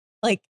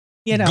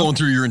 going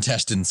through your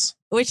intestines,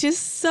 which is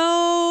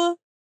so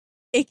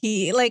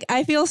icky. Like,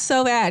 I feel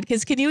so bad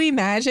because can you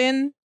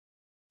imagine?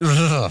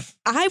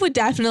 I would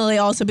definitely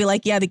also be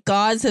like, yeah, the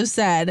gods have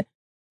said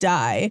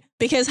die,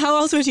 because how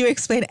else would you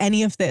explain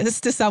any of this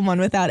to someone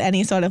without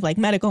any sort of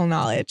medical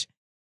knowledge?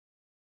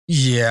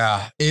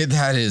 Yeah,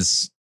 that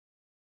is.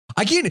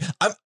 I can't.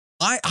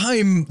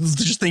 I'm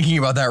just thinking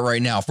about that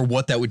right now for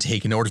what that would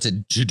take in order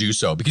to do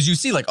so, because you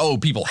see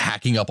people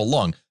hacking up a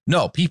lung.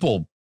 No,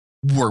 people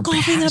were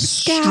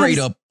straight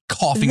up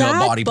coughing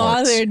up body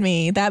parts.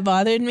 That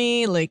bothered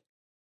me.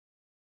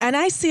 And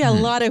I see a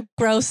lot of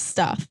gross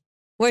stuff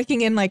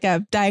working in a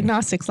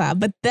diagnostics lab,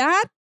 but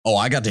that. Oh,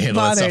 I got to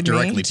handle that stuff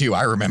directly too.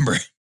 I remember.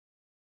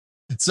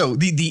 So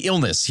the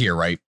illness here,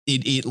 right?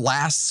 It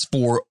lasts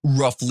for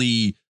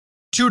roughly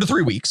 2 to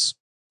 3 weeks.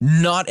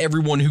 Not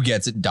everyone who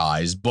gets it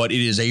dies, but it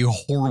is a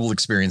horrible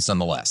experience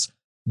nonetheless.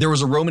 There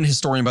was a Roman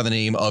historian by the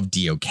name of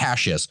Dio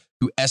Cassius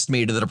who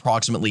estimated that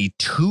approximately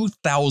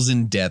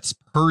 2,000 deaths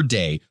per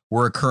day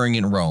were occurring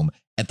in Rome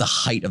at the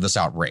height of this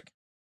outbreak.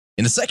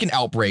 In the second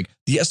outbreak,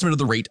 the estimate of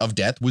the rate of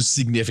death was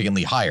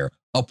significantly higher,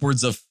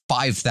 upwards of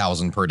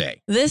 5,000 per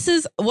day. This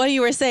is what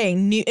you were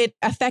saying. It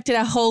affected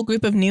a whole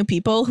group of new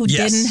people who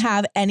didn't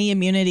have any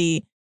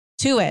immunity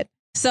to it.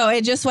 So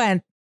it just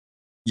went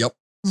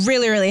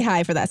really, really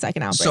high for that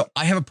second outbreak. So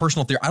I have a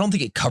personal theory. I don't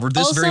think it covered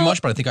this very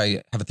much, but I think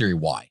I have a theory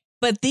why.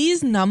 But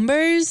these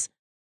numbers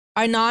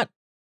are not,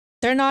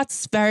 they're not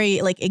very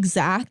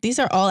exact. These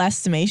are all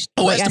estimations.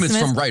 Estimates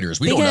from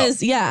writers. We don't know.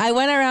 Because I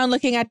went around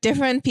looking at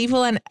different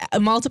people and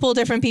multiple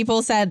different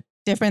people said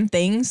different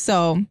things.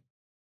 So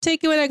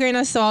take it with a grain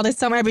of salt. It's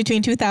somewhere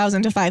between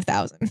 2,000 to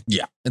 5,000.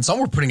 Yeah. And some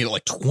were putting it at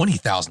like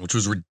 20,000, which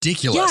was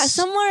ridiculous. Yeah,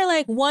 somewhere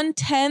like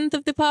 1/10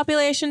 of the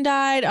population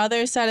died.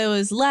 Others said it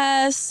was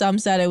less. Some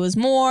said it was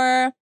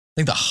more. I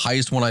think the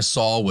highest one I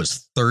saw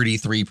was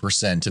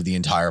 33% of the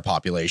entire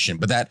population,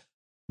 but that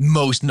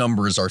most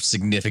numbers are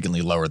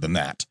significantly lower than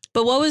that.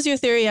 But what was your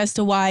theory as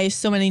to why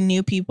so many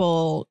new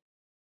people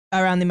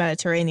around the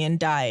Mediterranean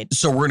died?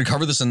 So we're going to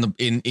cover this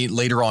in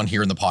later on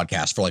here in the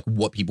podcast for like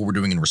what people were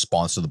doing in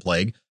response to the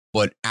plague.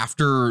 But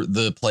after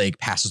the plague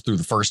passes through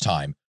the first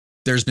time,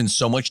 there's been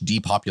so much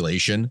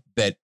depopulation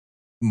that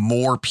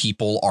more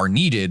people are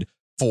needed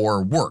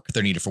for work.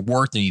 They're needed for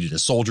work. They're needed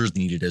as soldiers.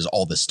 They're needed as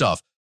all this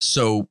stuff.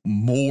 So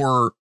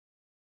more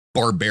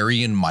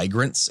barbarian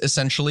migrants,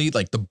 essentially,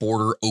 like the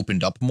border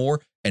opened up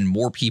more and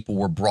more people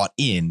were brought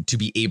in to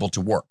be able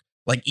to work.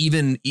 Like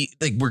even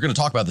like we're going to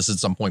talk about this at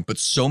some point, but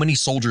so many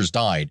soldiers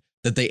died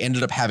that they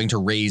ended up having to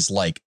raise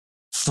like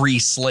free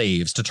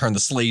slaves to turn the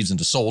slaves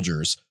into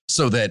soldiers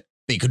so that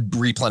they could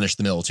replenish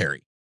the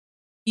military.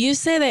 You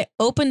say they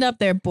opened up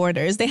their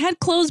borders. They had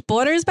closed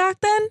borders back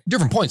then?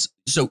 Different points.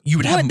 So you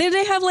would have. What, did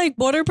they have like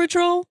border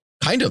patrol?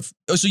 Kind of.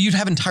 So you'd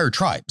have entire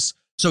tribes.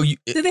 So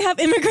did they have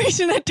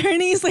immigration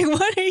attorneys? Like,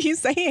 what are you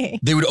saying?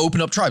 They would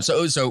open up tribes.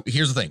 So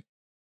here's the thing.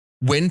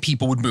 When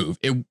people would move,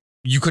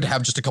 you could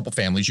have just a couple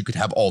families. You could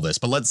have all this.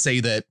 But let's say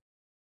that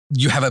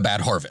you have a bad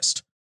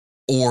harvest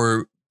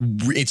or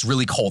it's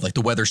really cold, like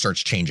the weather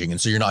starts changing. And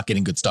so you're not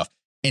getting good stuff.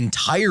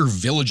 Entire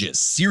villages,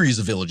 series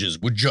of villages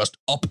would just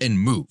up and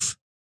move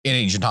in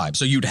ancient times.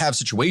 So you'd have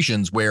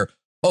situations where,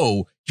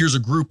 oh, here's a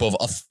group of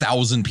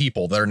 1,000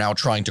 people that are now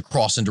trying to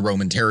cross into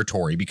Roman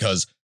territory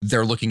because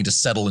they're looking to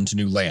settle into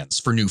new lands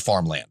for new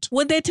farmland.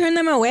 Would they turn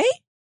them away?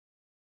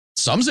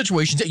 Some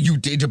situations, you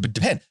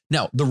depend.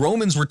 Now, the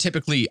Romans were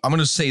typically, I'm going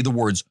to say the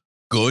words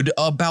good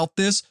about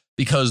this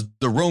because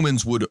the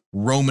Romans would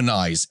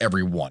Romanize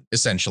everyone,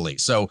 essentially.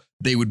 So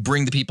they would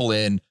bring the people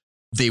in,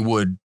 they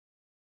would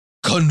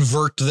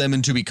convert them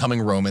into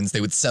becoming Romans,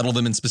 they would settle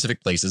them in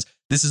specific places.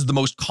 This is the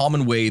most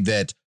common way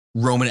that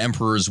Roman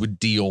emperors would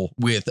deal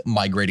with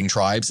migrating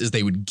tribes is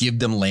they would give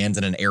them land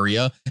in an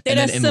area and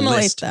then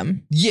assimilate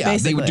them. Yeah,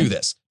 basically. They would do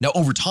this. Now,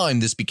 over time,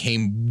 this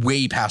became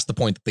way past the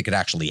point that they could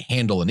actually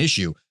handle an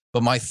issue.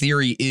 But my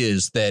theory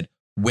is that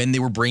when they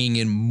were bringing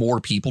in more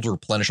people to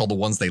replenish all the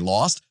ones they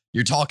lost,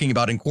 you're talking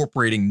about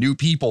incorporating new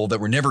people that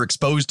were never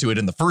exposed to it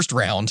in the first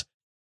round.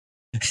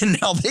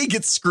 And now they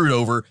get screwed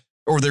over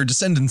or their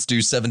descendants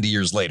do 70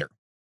 years later,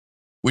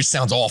 which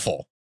sounds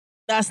awful.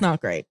 That's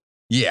not great.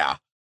 Yeah.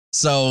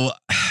 So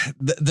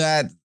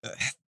the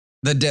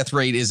death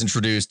rate is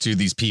introduced to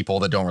these people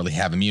that don't really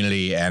have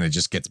immunity and it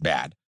just gets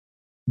bad.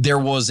 There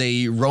was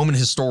a Roman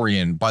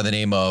historian by the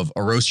name of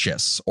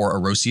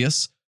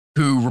Orosius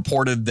who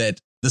reported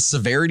that the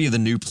severity of the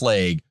new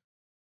plague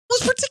was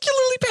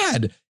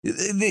particularly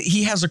bad.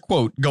 He has a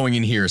quote going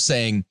in here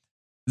saying,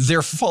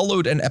 "There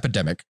followed an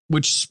epidemic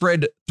which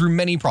spread through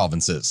many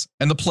provinces,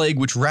 and the plague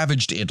which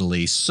ravaged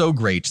Italy so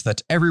great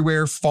that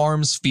everywhere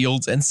farms,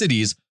 fields, and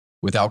cities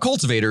without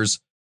cultivators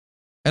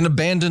and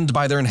abandoned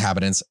by their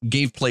inhabitants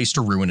gave place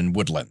to ruin and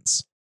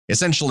woodlands."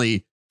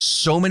 Essentially,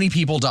 so many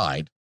people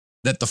died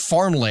that the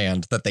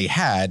farmland that they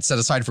had set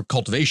aside for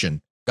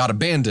cultivation got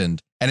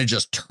abandoned and it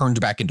just turned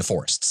back into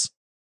forests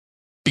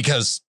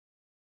because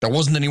there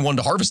wasn't anyone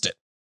to harvest it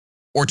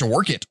or to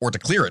work it or to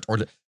clear it or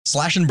to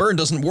slash and burn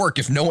doesn't work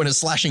if no one is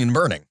slashing and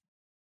burning.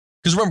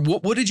 Because remember,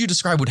 what did you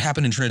describe would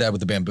happen in Trinidad with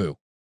the bamboo?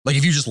 Like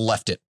if you just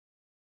left it.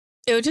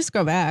 It would just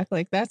grow back.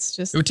 Like that's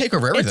just. It would take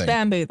over everything. It's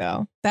bamboo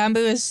though. Bamboo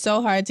is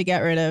so hard to get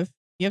rid of.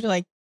 You have to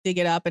like dig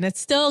it up and it's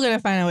still going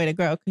to find a way to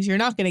grow because you're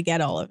not going to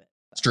get all of it.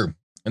 It's true.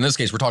 In this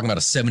case, we're talking about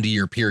a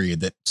 70-year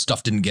period that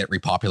stuff didn't get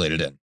repopulated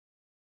in.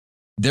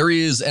 There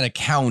is an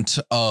account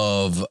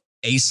of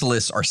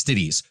Aeschylus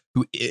Aristides,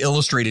 who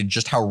illustrated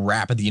just how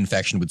rapid the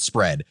infection would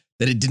spread,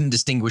 that it didn't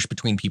distinguish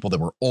between people that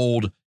were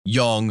old,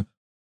 young,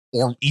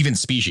 or even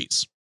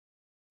species.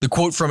 The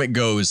quote from it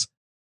goes,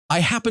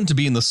 "I happened to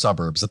be in the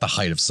suburbs at the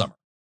height of summer.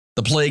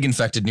 The plague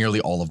infected nearly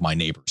all of my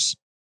neighbors.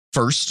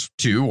 First,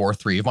 2 or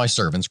 3 of my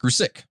servants grew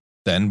sick,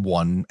 then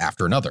one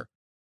after another.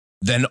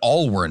 Then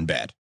all were in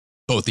bed,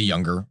 both the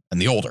younger and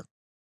the older.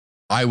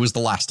 I was the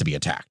last to be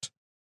attacked.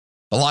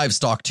 The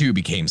livestock too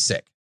became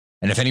sick,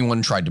 and if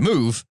anyone tried to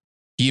move,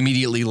 he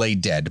immediately lay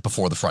dead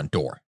before the front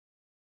door.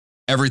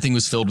 Everything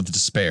was filled with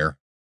despair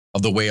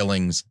of the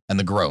wailings and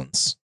the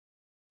groans,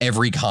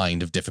 every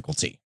kind of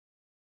difficulty."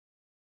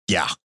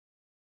 Yeah,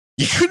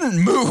 you couldn't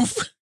move.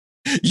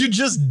 You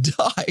just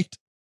died.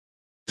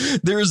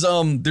 There's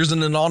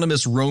an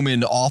anonymous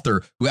Roman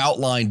author who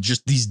outlined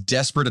just these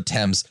desperate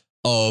attempts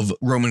of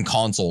Roman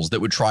consuls that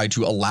would try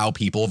to allow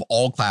people of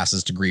all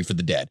classes to grieve for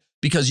the dead.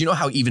 Because you know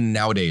how even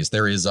nowadays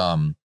there is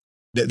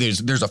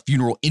there's a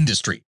funeral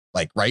industry,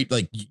 like, right?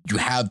 Like you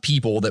have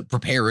people that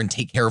prepare and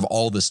take care of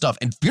all this stuff,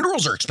 and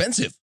funerals are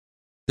expensive.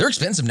 They're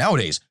expensive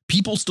nowadays.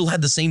 People still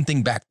had the same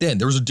thing back then.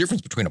 There was a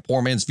difference between a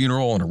poor man's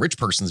funeral and a rich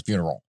person's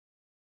funeral.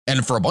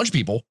 And for a bunch of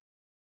people,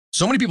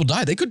 so many people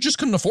died, they just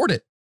couldn't afford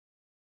it.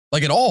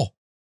 Like at all.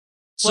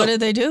 So, what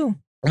did they do?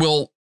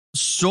 Well,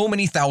 so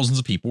many thousands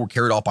of people were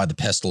carried off by the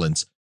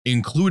pestilence,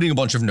 including a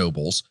bunch of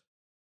nobles.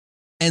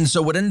 And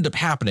so what ended up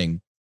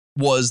happening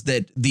was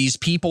that these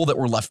people that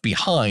were left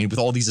behind with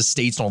all these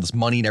estates and all this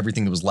money and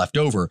everything that was left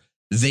over,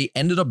 they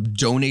ended up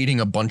donating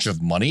a bunch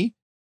of money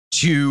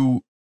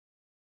to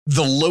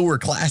the lower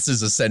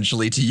classes,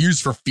 essentially, to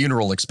use for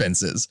funeral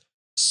expenses.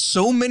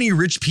 So many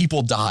rich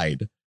people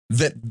died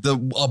that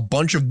a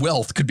bunch of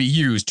wealth could be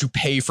used to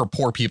pay for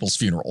poor people's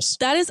funerals.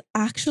 That is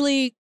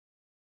actually,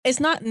 it's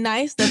not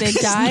nice that they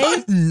died.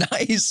 It's not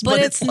nice, but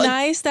it's like,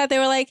 nice that they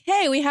were like,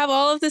 hey, we have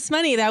all of this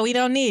money that we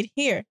don't need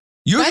here.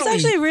 That's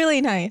actually really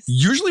nice.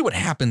 Usually what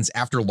happens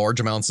after large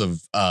amounts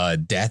of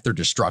death or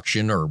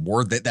destruction or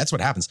war, that's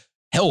what happens.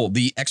 Hell,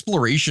 the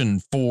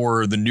exploration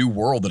for the New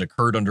World that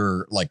occurred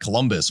under like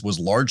Columbus was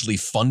largely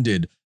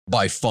funded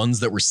by funds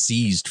that were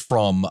seized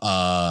from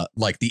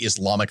like the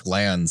Islamic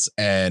lands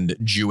and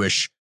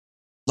Jewish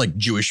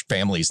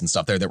families and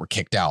stuff there that were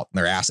kicked out and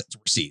their assets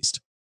were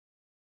seized.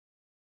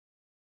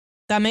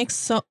 That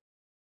makes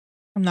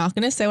I'm not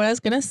going to say what I was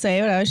going to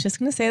say, but I was just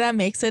going to say that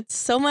makes it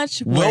so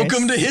much worse.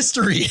 Welcome to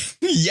history.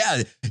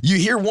 Yeah. You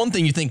hear one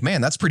thing, you think, man,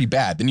 that's pretty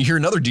bad. Then you hear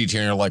another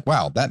detail and you're like,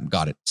 wow, that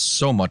got it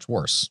so much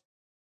worse.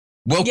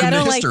 Welcome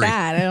to history.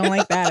 I don't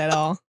like that at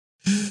all.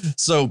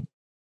 So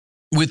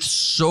with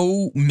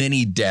so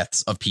many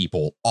deaths of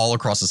people all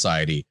across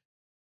society,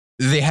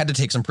 they had to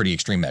take some pretty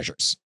extreme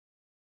measures.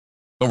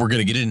 But we're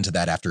going to get into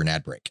that after an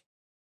ad break.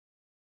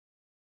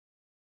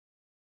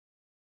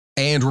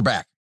 And we're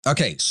back.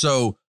 Okay,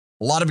 so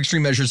a lot of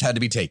extreme measures had to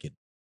be taken.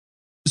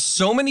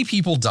 So many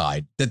people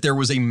died that there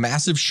was a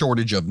massive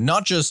shortage of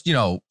not just,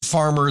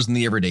 farmers and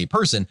the everyday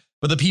person,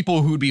 but the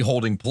people who would be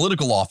holding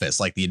political office,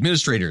 like the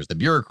administrators, the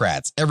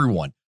bureaucrats,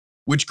 everyone,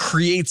 which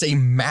creates a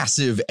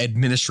massive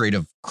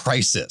administrative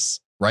crisis,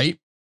 right?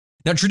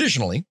 Now,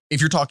 traditionally,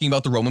 if you're talking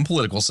about the Roman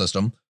political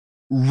system,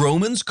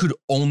 Romans could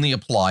only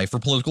apply for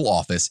political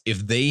office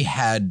if they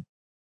had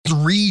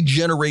 3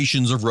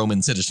 generations of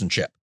Roman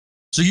citizenship.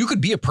 So you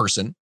could be a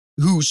person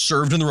who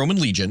served in the Roman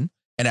legion,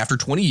 and after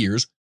 20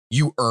 years,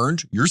 you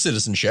earned your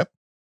citizenship,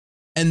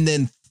 and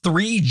then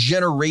 3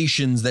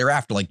 generations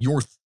thereafter, like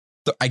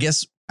I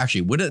guess,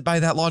 actually, would it by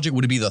that logic,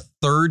 would it be the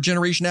 3rd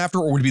generation after,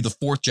 or would it be the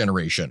 4th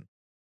generation?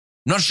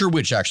 I'm not sure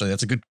which, actually.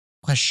 That's a good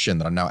question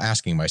that I'm now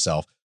asking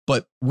myself.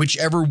 But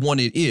whichever one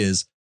it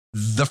is,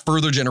 the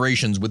further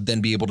generations would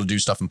then be able to do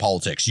stuff in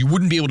politics. You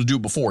wouldn't be able to do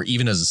it before,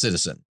 even as a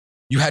citizen.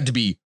 You had to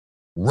be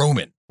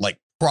Roman, like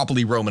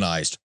properly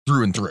Romanized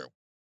through and through.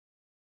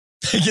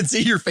 I can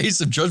see your face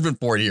of judgment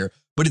for it here,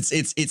 but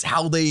it's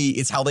how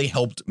they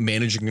helped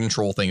manage and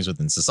control things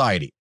within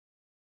society.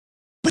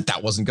 But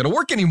that wasn't going to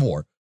work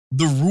anymore.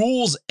 The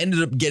rules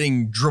ended up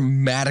getting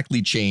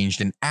dramatically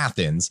changed in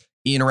Athens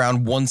in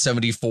around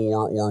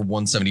 174 or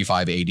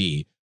 175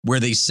 AD, where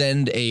they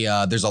send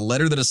there's a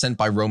letter that is sent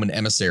by Roman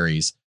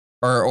emissaries,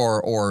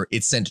 or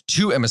it's sent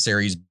to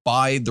emissaries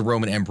by the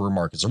Roman Emperor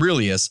Marcus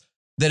Aurelius,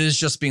 that is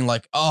just being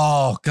like,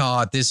 oh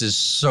God, this is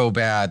so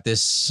bad.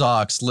 This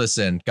sucks.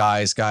 Listen,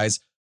 guys,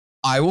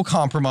 I will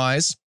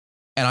compromise,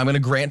 and I'm going to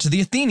grant to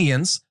the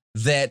Athenians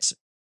that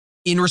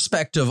in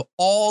respect of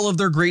all of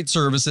their great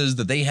services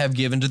that they have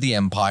given to the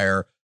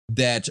empire,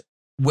 that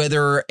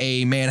whether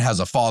a man has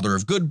a father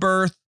of good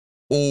birth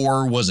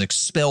or was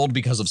expelled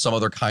because of some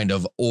other kind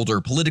of older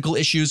political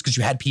issues, because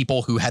you had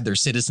people who had their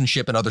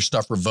citizenship and other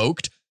stuff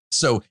revoked.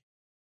 So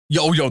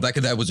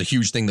that was a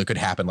huge thing that could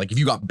happen. Like if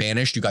you got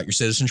banished, you got your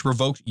citizenship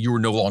revoked, you were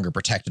no longer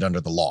protected under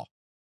the law.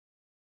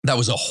 That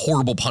was a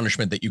horrible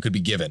punishment that you could be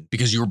given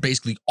because you were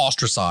basically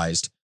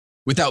ostracized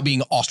without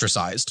being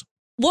ostracized.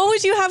 What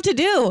would you have to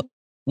do?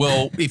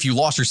 Well, if you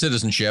lost your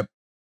citizenship,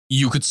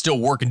 you could still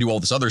work and do all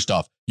this other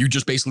stuff. You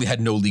just basically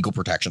had no legal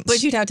protections.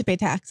 But you'd have to pay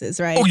taxes,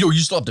 right? Oh, you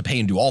still have to pay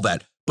and do all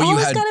that. But you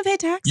had gotta pay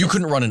taxes. You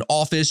couldn't run an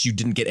office. You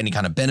didn't get any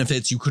kind of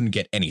benefits. You couldn't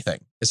get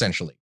anything,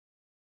 essentially.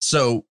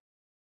 So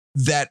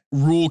that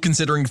rule,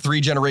 considering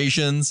 3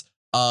 generations,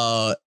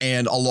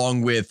 and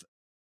along with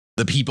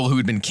the people who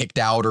had been kicked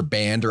out or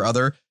banned or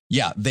other,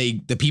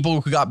 the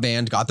people who got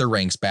banned got their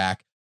ranks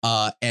back,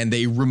 and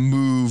they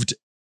removed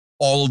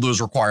all of those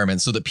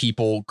requirements so that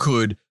people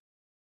could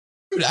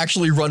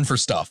actually run for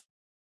stuff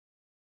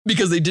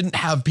because they didn't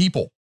have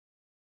people.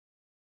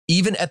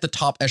 Even at the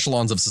top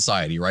echelons of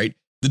society, right?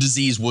 The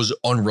disease was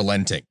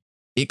unrelenting.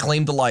 It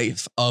claimed the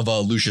life of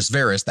Lucius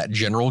Verus, that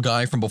general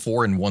guy from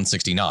before in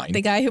 169.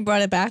 The guy who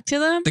brought it back to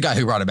them? The guy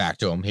who brought it back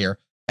to him here.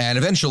 And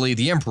eventually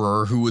the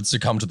emperor who would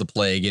succumb to the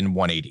plague in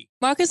 180.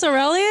 Marcus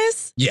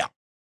Aurelius? Yeah.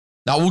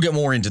 Now we'll get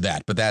more into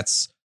that, but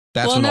that's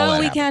when all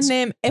that happens. Can't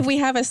name, if we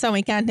have a son,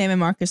 we can't name him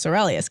Marcus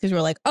Aurelius because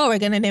we're like, oh, we're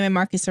going to name him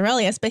Marcus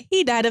Aurelius, but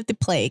he died of the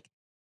plague.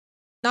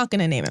 Not going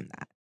to name him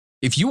that.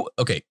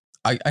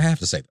 I have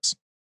to say this.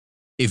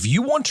 If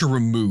you want to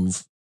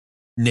remove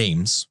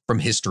names from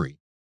history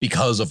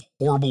because of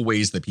horrible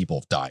ways that people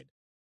have died,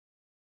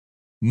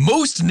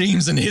 most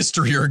names in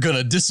history are going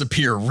to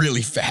disappear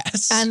really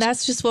fast. And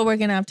that's just what we're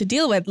going to have to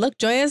deal with. Look,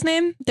 Joya's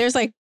name, there's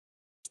like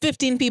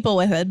 15 people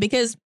with it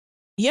because,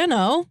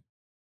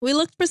 we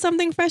looked for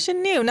something fresh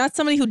and new, not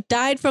somebody who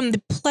died from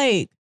the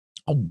plague.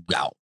 Oh,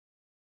 wow.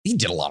 he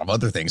did a lot of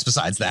other things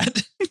besides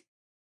that.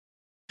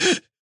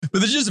 But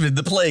the gist of it,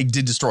 the plague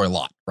did destroy a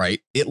lot,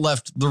 right? It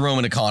left the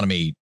Roman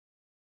economy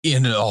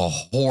in a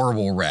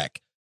horrible wreck.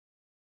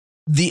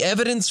 The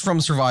evidence from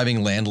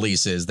surviving land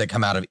leases that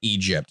come out of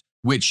Egypt,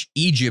 which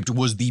Egypt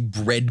was the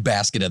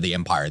breadbasket of the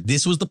empire.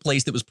 This was the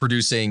place that was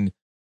producing,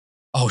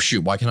 oh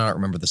shoot, why can I not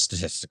remember the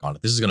statistic on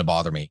it? This is going to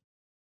bother me.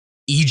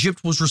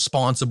 Egypt was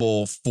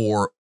responsible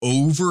for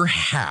over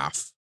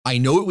half. I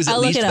know it was at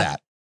least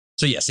that.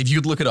 So yes, if you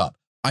could look it up,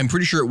 I'm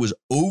pretty sure it was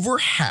over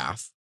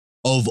half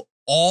of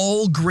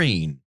all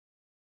grain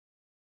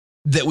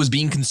that was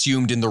being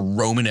consumed in the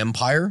Roman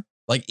Empire.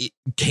 Like, it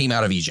came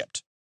out of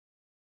Egypt.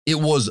 It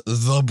was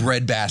the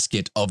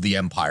breadbasket of the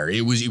empire.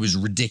 It was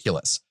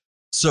ridiculous.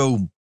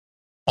 So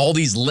all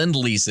these lend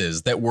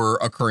leases that were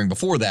occurring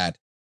before that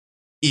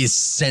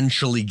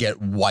essentially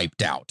get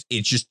wiped out.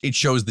 It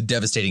shows the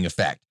devastating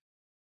effect.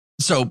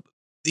 So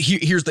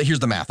here's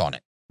the math on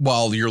it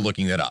while you're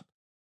looking that up.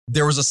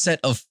 There was a set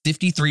of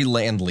 53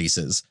 land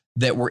leases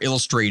that were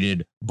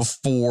illustrated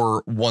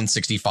before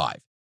 165.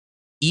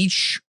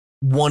 Each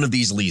one of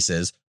these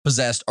leases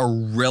possessed a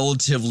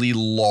relatively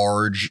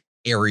large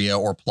area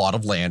or plot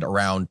of land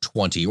around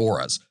 20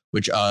 auras,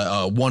 which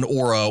one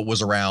aura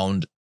was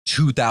around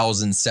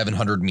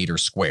 2,700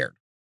 meters squared.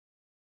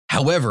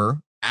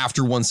 However,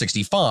 after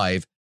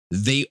 165,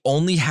 they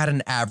only had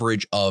an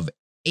average of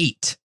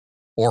 8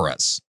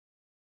 auras,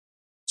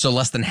 so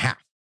less than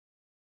half.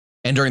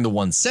 And during the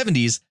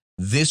 170s,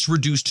 this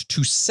reduced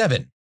to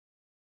 7.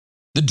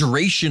 The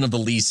duration of the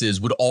leases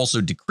would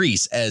also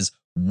decrease, as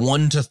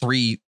 1 to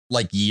 3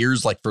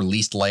 years, for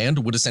leased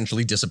land, would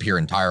essentially disappear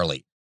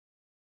entirely.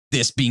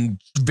 This being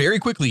very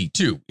quickly,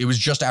 too. It was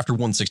just after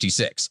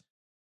 166.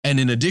 And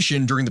in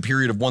addition, during the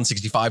period of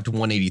 165 to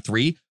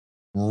 183,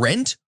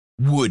 rent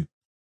would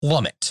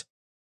plummet.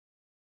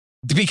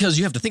 Because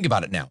you have to think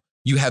about it now.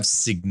 You have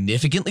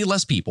significantly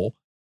less people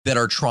that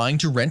are trying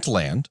to rent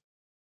land.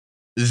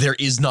 There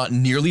is not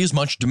nearly as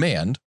much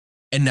demand.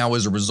 And now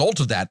as a result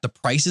of that, the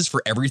prices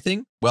for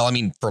everything,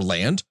 for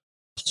land,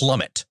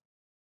 plummet.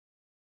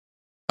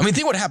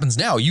 Think what happens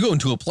now. You go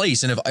into a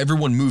place and if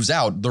everyone moves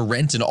out, the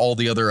rent and all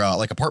the other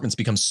apartments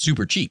become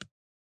super cheap.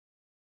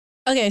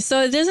 Okay,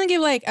 so it doesn't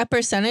give a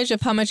percentage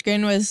of how much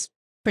grain was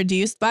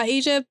produced by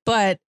Egypt,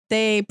 but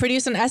they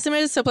produced an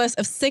estimated surplus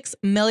of 6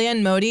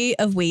 million modi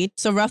of wheat,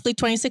 so roughly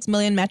 26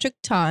 million metric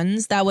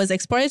tons, that was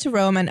exported to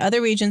Rome and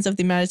other regions of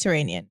the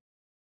Mediterranean.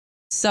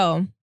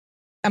 So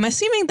I'm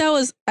assuming that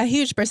was a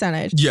huge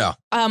percentage. Yeah.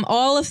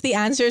 All of the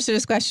answers to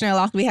this question are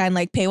locked behind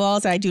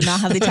paywalls. I do not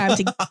have the time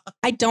to.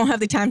 I don't have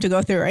the time to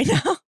go through right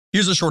now.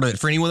 Here's the short of it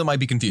for anyone that might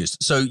be confused.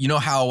 So you know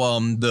how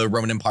the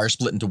Roman Empire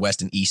split into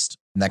West and East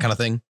and that kind of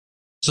thing.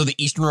 So the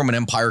Eastern Roman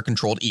Empire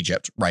controlled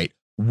Egypt, right?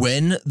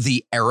 When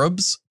the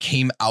Arabs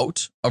came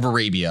out of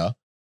Arabia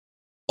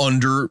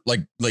under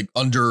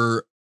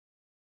under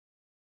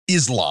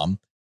Islam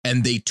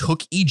and they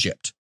took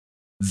Egypt,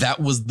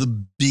 that was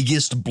the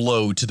biggest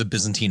blow to the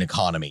Byzantine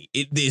economy.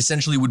 It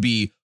essentially would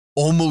be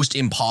almost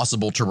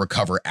impossible to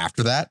recover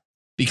after that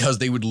because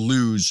they would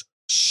lose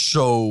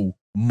so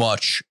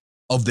much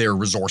of their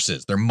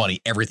resources, their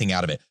money, everything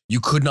out of it. You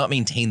could not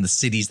maintain the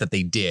cities that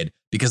they did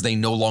because they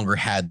no longer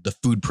had the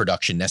food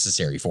production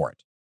necessary for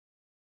it.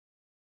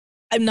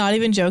 I'm not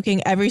even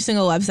joking. Every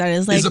single website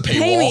is a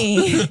pay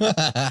me.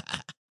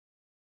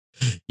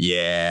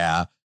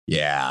 Yeah.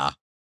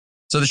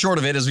 So the short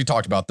of it, as we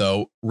talked about,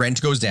 though,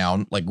 rent goes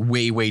down,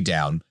 way, way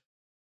down.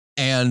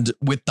 And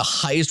with the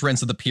highest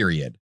rents of the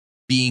period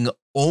being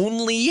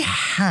only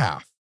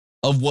half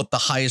of what the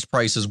highest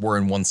prices were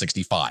in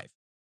 165.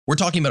 We're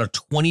talking about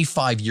a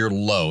 25-year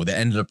low that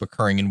ended up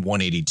occurring in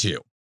 182.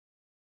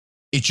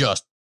 It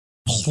just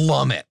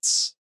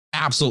plummets,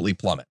 absolutely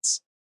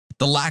plummets.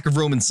 The lack of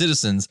Roman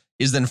citizens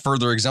is then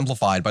further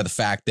exemplified by the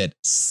fact that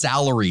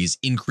salaries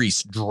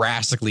increased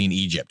drastically in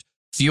Egypt.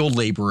 Field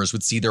laborers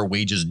would see their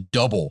wages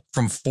double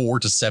from 4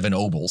 to 7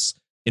 obols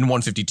in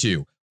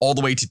 152, all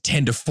the way to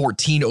 10 to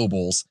 14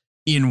 obols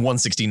in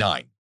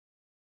 169.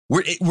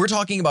 We're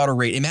talking about a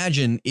rate.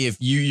 Imagine if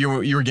you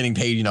were getting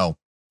paid,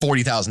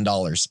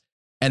 $40,000,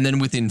 and then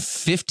within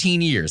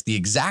 15 years, the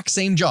exact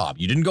same job,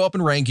 you didn't go up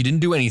in rank, you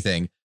didn't do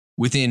anything.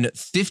 Within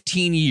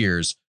 15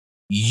 years,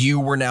 you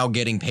were now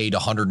getting paid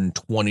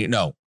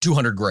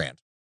 200 grand.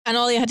 And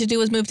all you had to do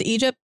was move to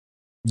Egypt?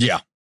 Yeah.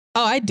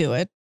 Oh, I'd do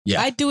it.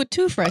 Yeah. I'd do it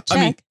too for a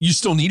check. You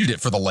still needed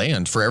it for the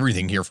land, for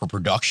everything here, for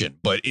production,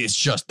 but it's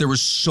just, there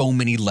was so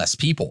many less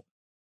people.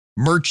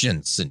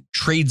 Merchants and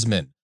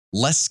tradesmen,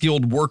 less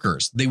skilled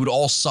workers, they would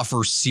all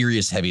suffer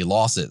serious heavy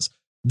losses.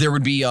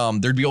 There'd be all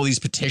these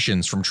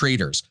petitions from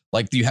traders.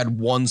 You had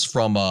ones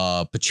from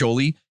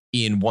Pacioli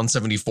in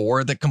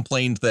 174 that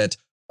complained that,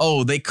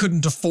 they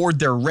couldn't afford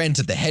their rent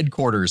at the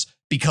headquarters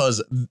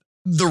because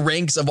the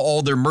ranks of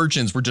all their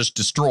merchants were just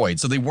destroyed.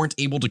 So they weren't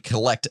able to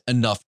collect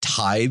enough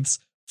tithes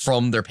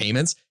from their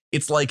payments.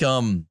 It's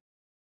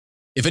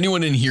if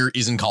anyone in here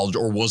is in college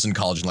or was in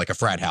college in a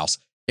frat house,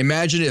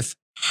 imagine if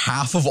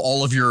half of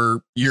all of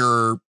your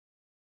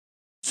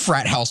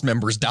frat house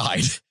members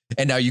died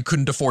and now you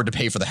couldn't afford to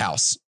pay for the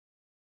house.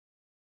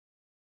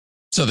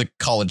 So the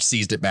college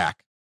seized it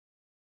back.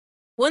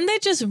 Wouldn't they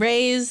just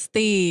raise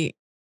the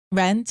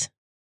rent?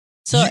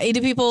 So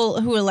the people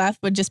who were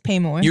left would just pay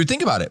more. You would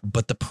think about it,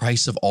 but the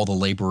price of all the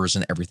laborers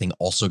and everything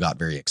also got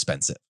very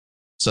expensive.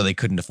 So they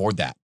couldn't afford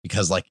that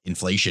because like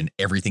inflation,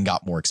 everything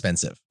got more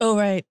expensive. Oh,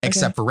 right.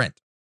 Except for rent.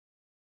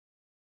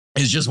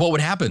 It's just what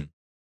would happen.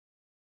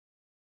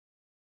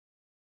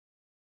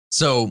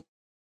 So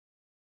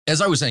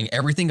as I was saying,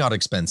 everything got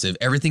expensive.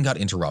 Everything got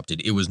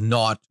interrupted. It was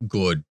not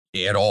good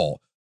at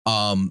all.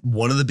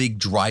 One of the big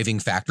driving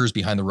factors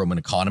behind the Roman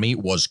economy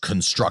was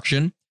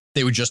construction.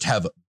 They would just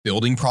have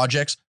building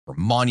projects for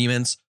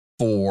monuments,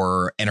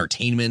 for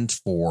entertainment,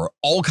 for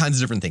all kinds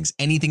of different things.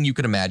 Anything you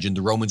could imagine,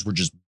 the Romans were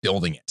just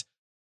building it.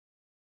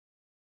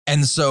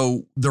 And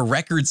so the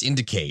records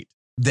indicate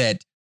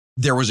that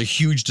there was a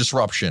huge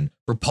disruption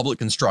for public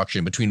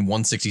construction between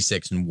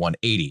 166 and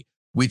 180,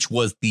 which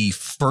was the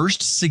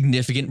first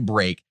significant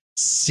break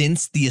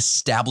since the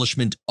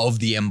establishment of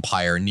the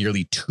empire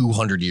nearly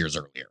 200 years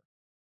earlier.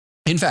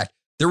 In fact,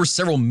 there were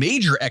several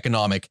major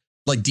economic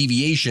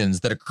deviations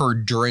that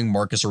occurred during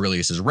Marcus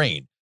Aurelius's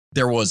reign.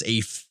 There was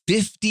a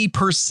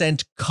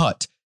 50%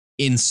 cut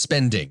in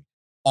spending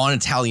on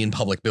Italian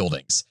public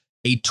buildings,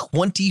 a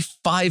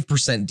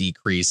 25%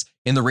 decrease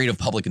in the rate of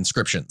public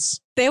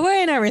inscriptions. They were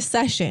in a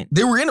recession.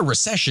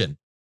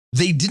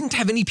 They didn't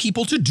have any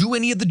people to do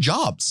any of the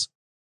jobs.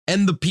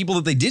 And the people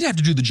that they did have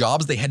to do the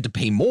jobs, they had to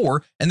pay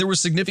more, and there were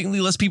significantly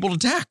less people to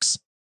tax.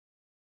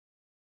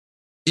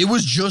 It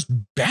was just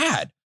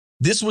bad.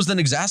 This was then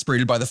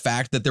exacerbated by the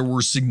fact that there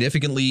were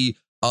significantly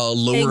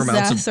lower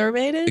amounts of...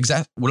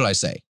 What did I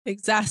say?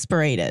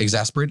 Exasperated.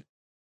 Exacerbated?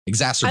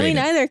 I mean,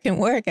 either can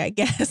work, I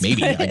guess.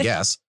 Maybe, I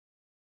guess.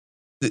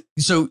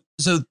 So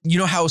you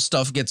know how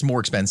stuff gets more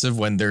expensive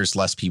when there's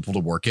less people to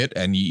work it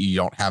and you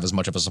don't have as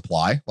much of a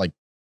supply, like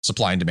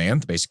supply and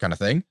demand, the basic kind of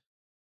thing.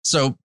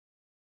 So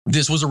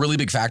this was a really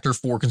big factor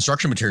for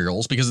construction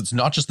materials because it's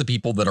not just the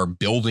people that are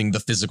building the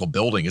physical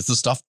building. It's the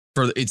stuff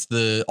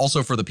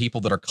also for the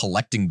people that are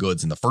collecting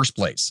goods in the first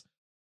place.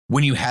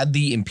 When you had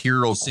the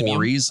imperial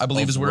quarries, I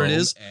believe is where it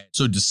is.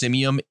 So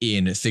Decimium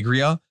in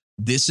Phrygia,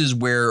 this is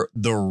where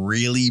the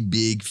really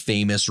big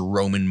famous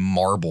Roman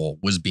marble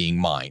was being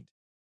mined.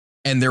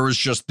 And there was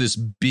just this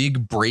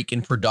big break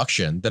in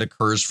production that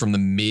occurs from the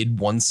mid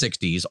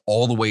 160s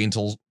all the way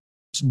until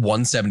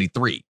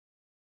 173.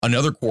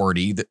 Another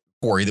quarry that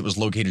was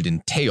located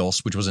in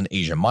Teos, which was in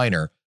Asia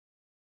Minor,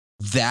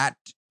 that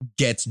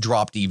gets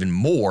dropped even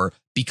more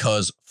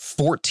because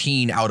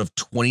 14 out of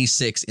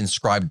 26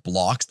 inscribed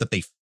blocks that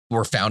they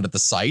were found at the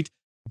site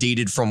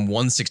dated from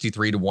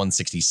 163 to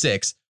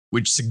 166,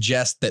 which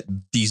suggests that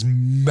these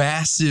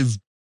massive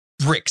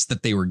bricks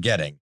that they were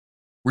getting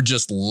were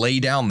just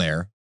laid down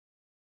there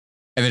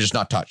and they're just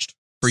not touched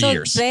for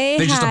years. They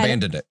just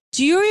abandoned it.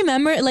 Do you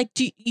remember,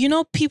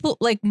 people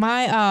like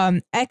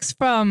my ex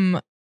from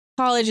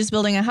college is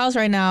building a house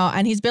right now,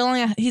 and he's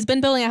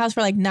been building a house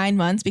for 9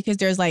 months because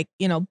there's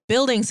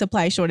building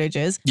supply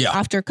shortages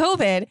after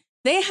COVID.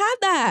 They had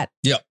that.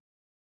 Yep.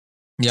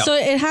 So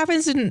it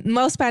happens in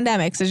most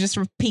pandemics. It just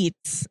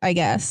repeats, I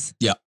guess.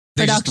 Yeah.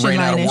 They just ran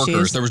out of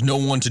workers. There was no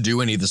one to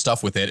do any of the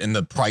stuff with it, and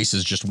the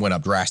prices just went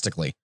up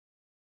drastically.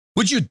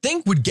 Which you'd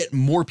think would get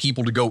more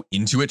people to go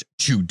into it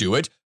to do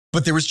it,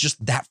 but there was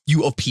just that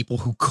few of people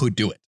who could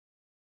do it.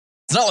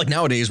 It's not like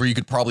nowadays where you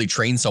could probably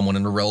train someone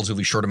in a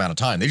relatively short amount of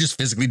time. They just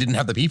physically didn't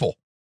have the people.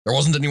 There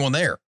wasn't anyone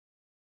there.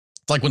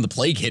 It's like when the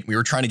plague hit, we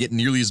were trying to get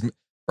nearly as,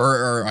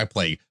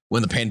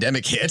 when the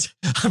pandemic hit,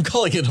 I'm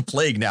calling it a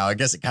plague now. I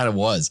guess it kind of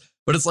was,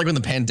 but it's like when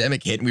the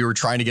pandemic hit and we were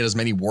trying to get as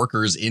many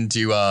workers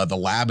into the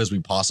lab as we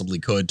possibly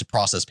could to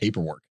process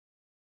paperwork.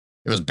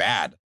 It was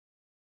bad.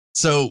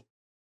 So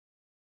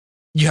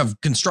you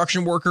have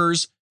construction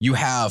workers, you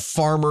have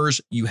farmers,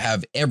 you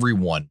have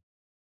everyone,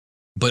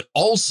 but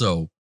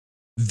also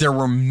there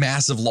were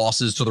massive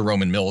losses to the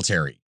Roman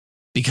military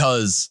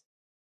because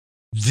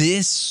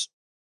this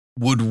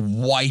would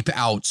wipe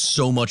out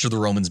so much of the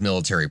Romans'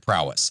 military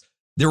prowess.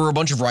 There were a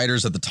bunch of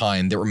writers at the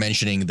time that were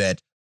mentioning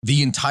that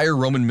the entire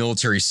Roman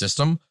military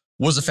system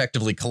was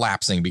effectively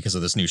collapsing because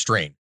of this new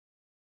strain.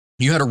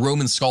 You had a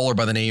Roman scholar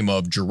by the name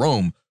of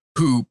Jerome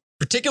who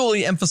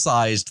particularly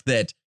emphasized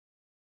that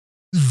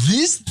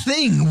this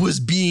thing was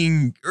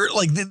being,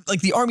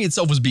 the army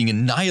itself was being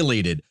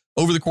annihilated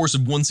over the course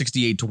of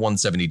 168 to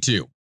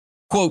 172.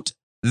 Quote,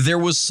 there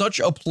was such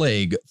a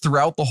plague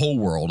throughout the whole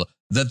world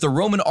that the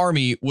Roman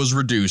army was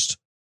reduced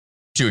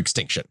to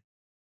extinction,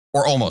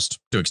 or almost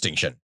to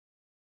extinction.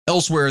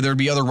 Elsewhere, there'd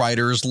be other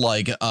writers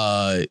like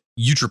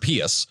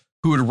Eutropius,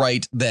 who would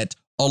write that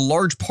a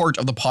large part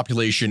of the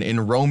population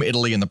in Rome,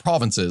 Italy, and the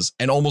provinces,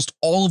 and almost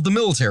all of the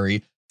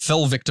military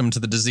fell victim to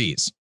the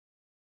disease.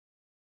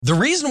 The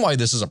reason why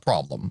this is a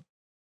problem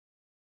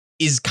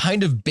is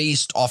kind of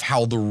based off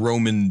how the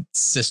Roman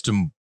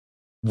system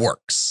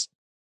works.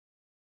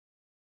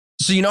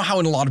 So you know how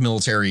in a lot of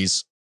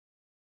militaries,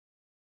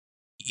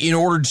 in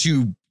order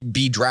to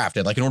be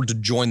drafted, in order to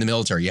join the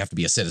military, you have to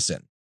be a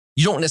citizen.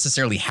 You don't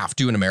necessarily have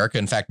to in America.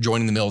 In fact,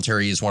 joining the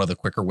military is one of the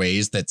quicker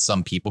ways that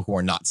some people who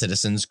are not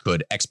citizens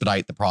could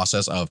expedite the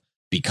process of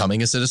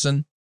becoming a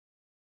citizen.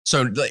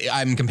 So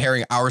I'm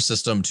comparing our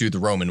system to the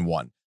Roman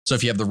one. So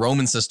if you have the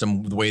Roman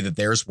system, the way that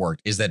theirs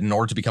worked is that in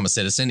order to become a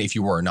citizen, if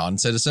you were a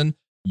non-citizen,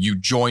 you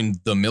joined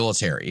the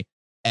military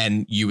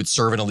and you would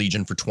serve in a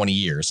legion for 20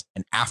 years.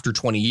 And after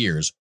 20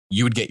 years,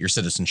 you would get your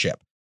citizenship.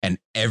 And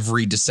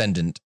every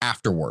descendant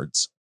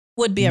afterwards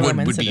would be a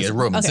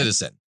Roman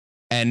citizen.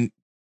 And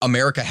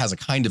America has a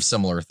kind of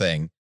similar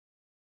thing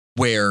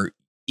where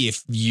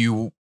if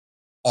you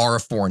are a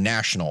foreign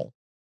national,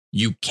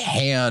 you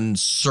can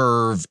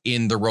serve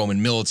in the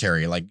Roman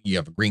military. Like you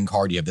have a green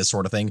card, you have this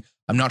sort of thing.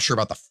 I'm not sure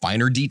about the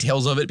finer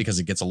details of it because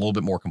it gets a little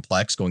bit more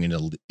complex going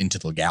into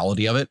the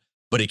legality of it,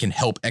 but it can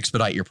help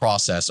expedite your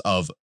process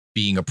of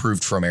being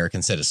approved for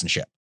American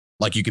citizenship.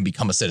 Like you can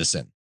become a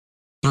citizen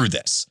through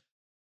this.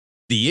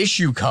 The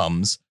issue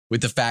comes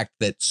with the fact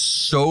that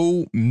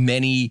so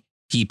many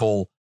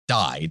people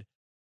died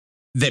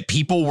that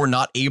people were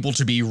not able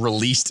to be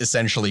released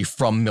essentially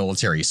from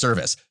military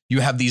service. You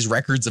have these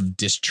records of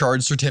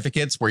discharge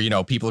certificates where, you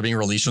know, people are being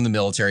released from the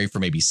military for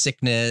maybe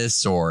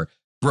sickness or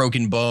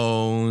broken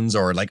bones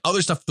or like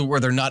other stuff where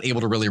they're not able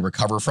to really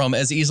recover from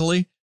as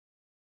easily.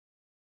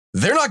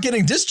 They're not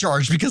getting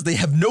discharged because they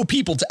have no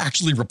people to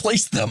actually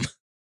replace them.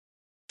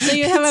 So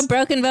you have a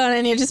broken bone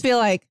and you just be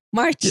like,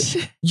 march.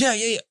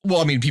 Yeah. Well,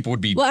 I mean, people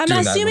would be. Well, I'm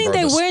doing assuming that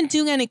they weren't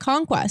doing any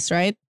conquest,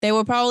 right? They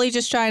were probably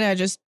just trying to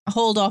just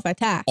hold off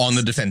attacks. On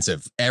the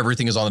defensive.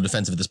 Everything is on the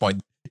defensive at this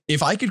point.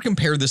 If I could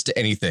compare this to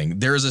anything,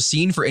 there is a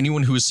scene for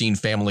anyone who has seen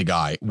Family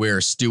Guy where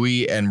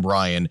Stewie and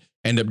Brian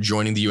end up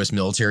joining the U.S.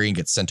 military and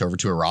get sent over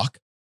to Iraq.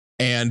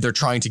 And they're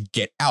trying to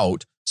get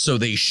out. So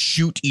they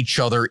shoot each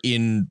other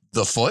in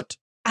the foot.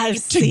 I've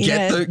seen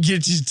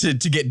it.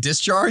 To get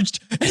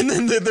discharged. And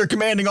then their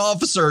commanding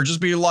officer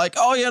just be like,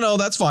 oh, you know,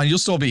 that's fine. You'll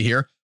still be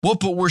here. Well,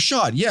 but we're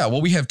shot. Yeah,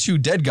 well, we have 2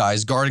 dead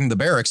guys guarding the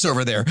barracks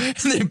over there.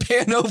 And they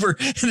pan over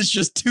and it's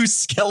just 2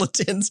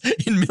 skeletons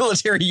in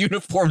military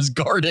uniforms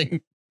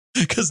guarding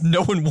because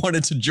no one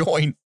wanted to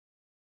join.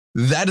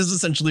 That is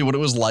essentially what it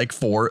was like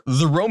for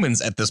the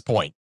Romans at this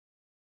point.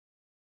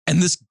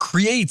 And this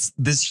creates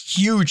this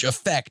huge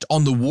effect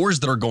on the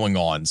wars that are going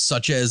on,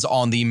 such as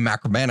on the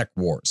Marcomannic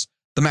Wars.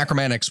 The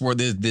Marcomannics were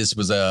this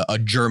was a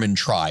German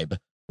tribe,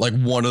 like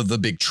one of the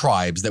big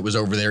tribes that was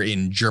over there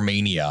in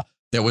Germania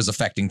that was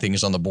affecting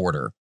things on the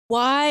border.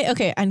 Why?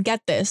 Okay, and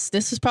get this.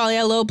 This is probably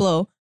a low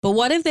blow. But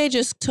what if they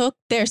just took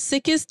their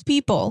sickest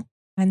people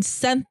and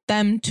sent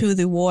them to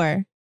the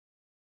war?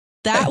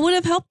 That would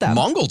have helped them.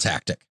 Mongol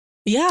tactic.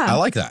 Yeah. I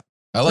like that.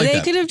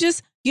 They could have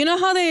just, you know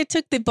how they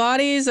took the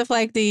bodies of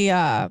like the,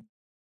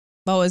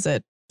 what was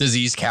it?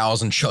 Diseased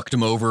cows and chucked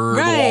them over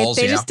the walls.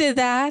 They just did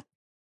that.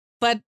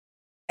 But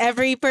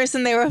every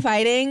person they were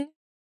fighting,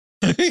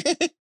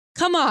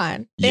 come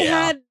on. They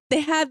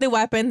had the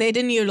weapon. They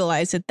didn't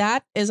utilize it.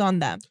 That is on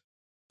them.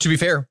 To be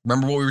fair,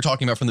 remember what we were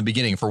talking about from the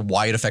beginning for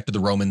why it affected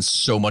the Romans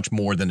so much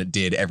more than it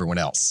did everyone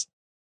else.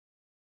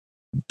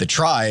 The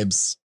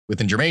tribes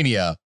within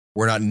Germania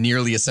were not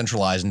nearly as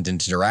centralized and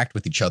didn't interact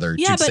with each other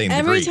to the same degree.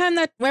 Every time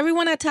that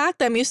everyone attacked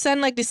them, you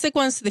send like the sick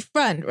ones to the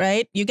front,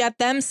 right? You got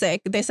them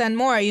sick. They send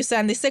more. You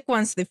send the sick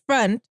ones to the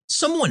front.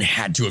 Someone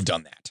had to have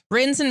done that.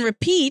 Rinse and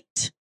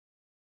repeat.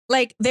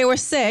 Like they were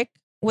sick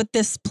with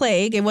this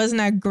plague. It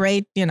wasn't a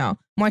great,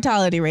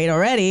 mortality rate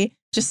already.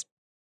 Just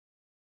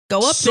go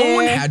up there.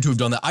 Someone had to have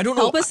done that. I don't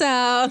know. Help us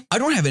out. I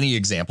don't have any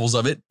examples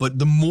of it, but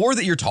the more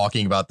that you're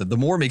talking about that, the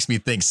more it makes me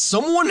think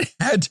someone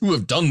had to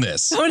have done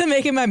this. I'm going to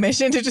make it my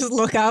mission to just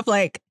look up,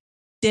 like,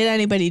 did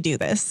anybody do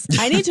this?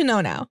 I need to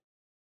know now.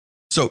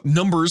 So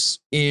numbers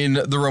in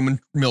the Roman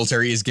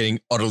military is getting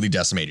utterly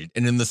decimated.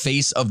 And in the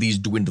face of these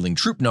dwindling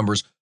troop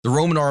numbers, the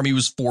Roman army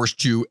was forced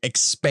to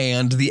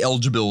expand the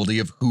eligibility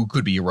of who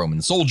could be a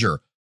Roman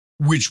soldier,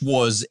 which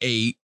was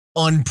a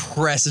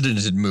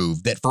unprecedented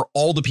move that for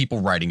all the people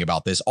writing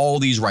about this, all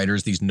these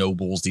writers, these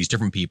nobles, these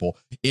different people,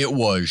 it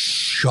was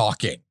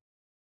shocking.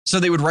 So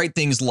they would write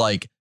things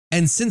like,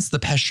 and since the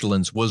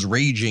pestilence was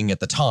raging at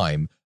the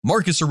time,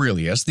 Marcus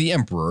Aurelius, the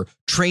emperor,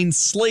 trained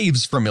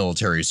slaves for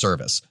military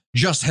service,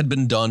 just had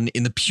been done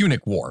in the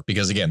Punic War,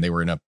 because again, they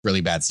were in a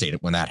really bad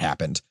state when that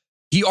happened.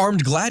 He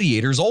armed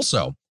gladiators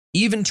also,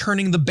 even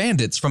turning the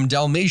bandits from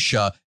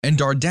Dalmatia and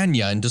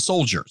Dardania into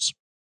soldiers.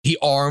 He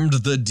armed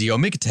the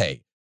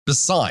Diomictae.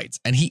 Besides,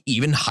 and he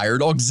even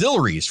hired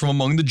auxiliaries from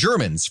among the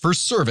Germans for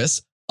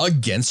service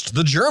against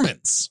the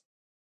Germans.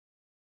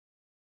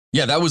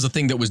 Yeah, that was a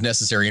thing that was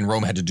necessary and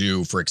Rome had to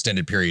do for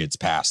extended periods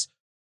past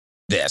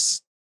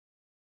this.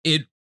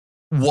 It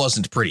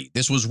wasn't pretty.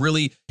 This was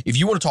really, if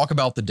you want to talk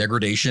about the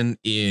degradation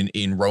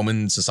in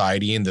Roman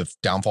society and the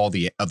downfall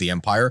of the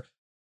empire,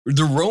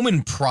 the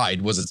Roman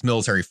pride was its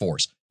military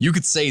force. You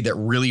could say that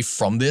really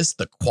from this,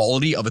 the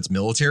quality of its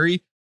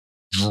military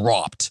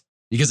dropped,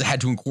 because it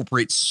had to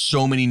incorporate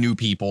so many new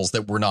peoples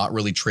that were not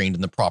really trained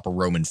in the proper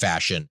Roman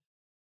fashion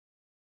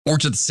or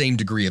to the same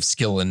degree of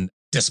skill and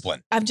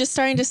discipline. I'm just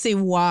starting to see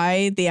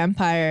why the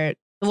empire,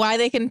 why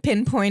they can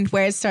pinpoint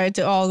where it started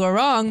to all go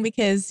wrong,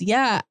 because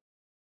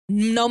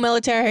no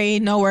military,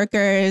 no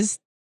workers,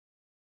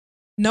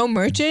 no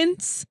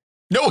merchants.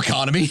 No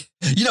economy.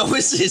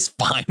 This is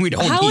fine. We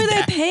don't How need are they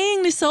that.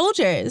 paying the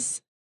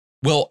soldiers?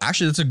 Well,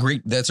 actually,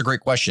 that's a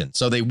great question.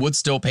 So they would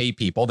still pay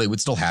people. They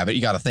would still have it.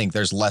 You got to think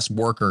there's less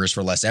workers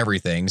for less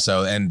everything.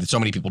 And so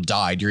many people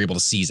died. You're able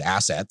to seize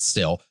assets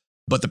still.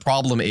 But the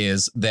problem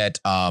is that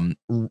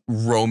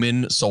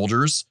Roman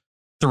soldiers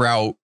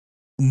throughout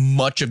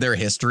much of their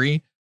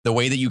history, the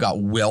way that you got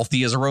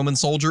wealthy as a Roman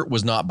soldier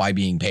was not by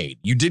being paid.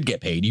 You did get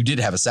paid. You did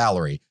have a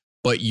salary,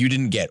 but you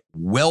didn't get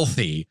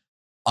wealthy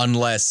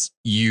unless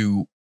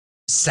you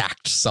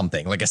sacked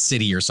something like a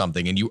city or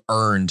something and you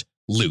earned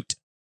loot.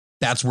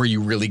 That's where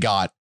you really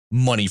got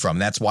money from.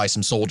 That's why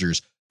some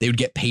soldiers, they would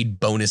get paid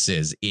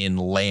bonuses in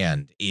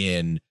land,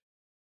 in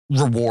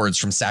rewards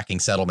from sacking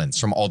settlements,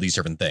 from all these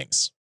different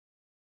things.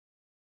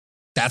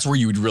 That's where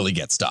you would really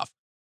get stuff.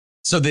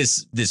 So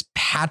this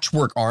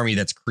patchwork army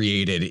that's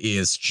created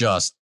is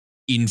just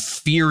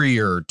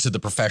inferior to the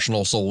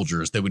professional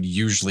soldiers that would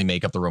usually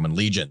make up the Roman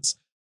legions.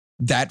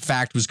 That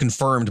fact was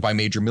confirmed by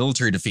major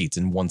military defeats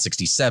in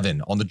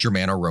 167 on the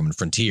Germano-Roman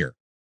frontier.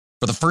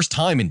 For the first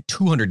time in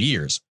 200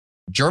 years,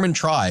 German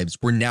tribes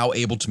were now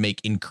able to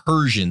make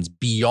incursions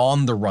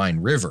beyond the Rhine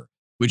River,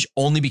 which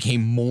only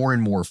became more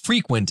and more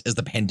frequent as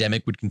the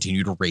pandemic would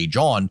continue to rage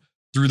on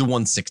through the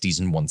 160s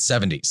and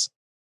 170s.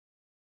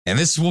 And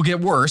this will get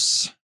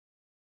worse,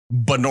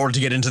 but in order to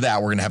get into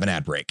that, we're going to have an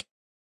ad break.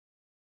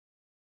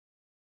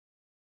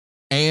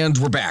 And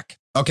we're back.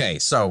 Okay,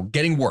 so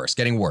getting worse.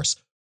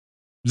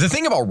 The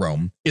thing about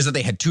Rome is that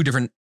they had two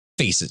different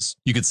faces,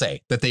 you could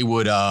say, that they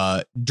would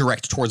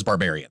direct towards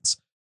barbarians.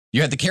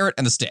 You had the carrot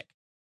and the stick.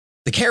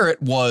 The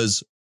carrot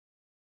was,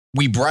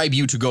 we bribe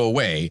you to go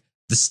away.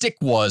 The stick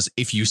was,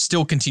 if you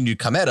still continue to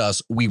come at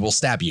us, we will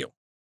stab you.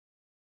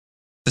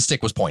 The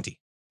stick was pointy.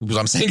 What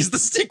I'm saying is the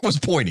stick was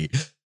pointy.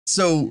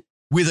 So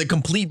with a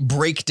complete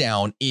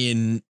breakdown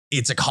in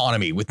its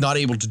economy, with not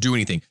able to do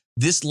anything,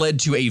 this led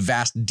to a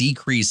vast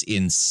decrease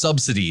in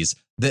subsidies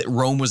that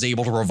Rome was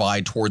able to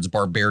provide towards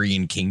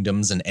barbarian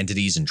kingdoms and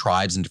entities and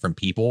tribes and different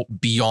people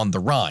beyond the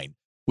Rhine,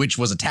 which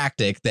was a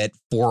tactic that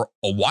for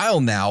a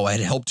while now had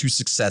helped to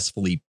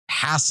successfully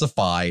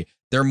pacify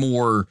their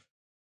more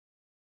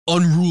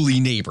unruly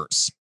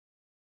neighbors.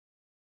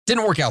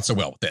 Didn't work out so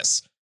well with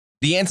this.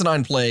 The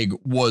Antonine Plague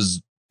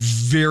was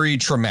very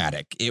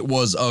traumatic. It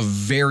was a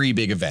very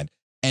big event.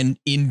 And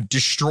in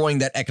destroying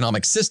that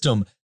economic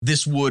system,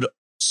 this would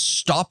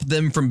stop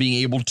them from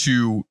being able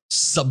to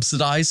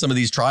subsidize some of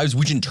these tribes,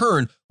 which in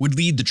turn would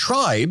lead the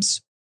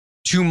tribes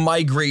to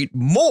migrate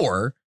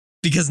more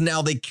because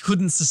now they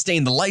couldn't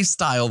sustain the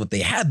lifestyle that they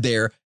had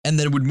there, and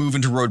then would move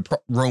into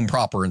Rome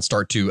proper and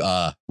start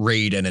to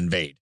raid and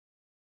invade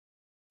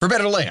for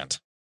better land.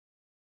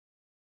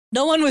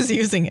 No one was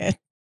using it.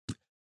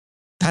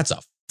 That's a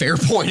fair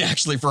point,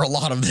 actually, for a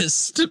lot of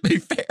this, to be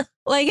fair.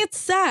 Like, it's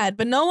sad,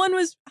 but no one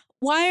was.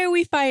 Why are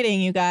we fighting,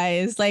 you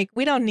guys? Like,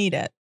 we don't need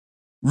it.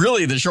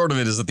 Really, the short of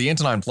it is that the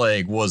Antonine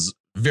Plague was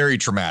very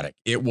traumatic.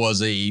 It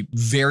was a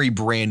very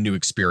brand new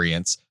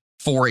experience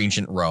for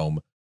ancient Rome.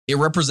 It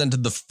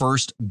represented the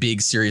first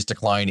big serious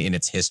decline in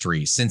its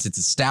history since its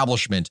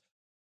establishment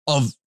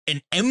of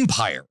an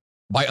empire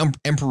by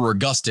Emperor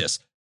Augustus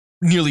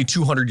nearly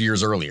 200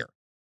 years earlier.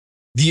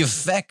 The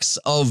effects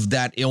of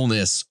that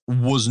illness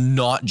was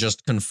not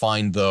just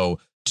confined, though,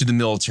 to the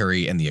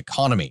military and the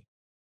economy.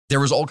 There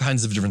was all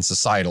kinds of different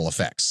societal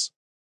effects.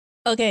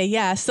 Okay,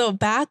 yeah. So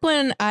back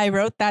when I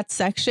wrote that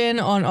section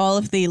on all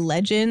of the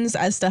legends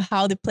as to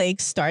how the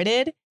plague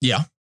started.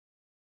 Yeah.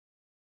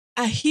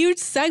 A huge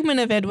segment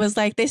of it was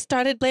like they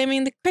started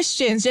blaming the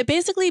Christians. They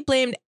basically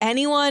blamed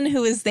anyone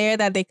who was there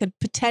that they could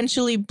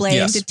potentially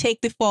blame to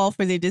take the fall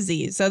for the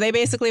disease. So they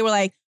basically were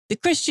like, the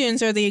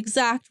Christians are the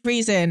exact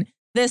reason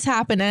this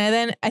happened. And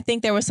then I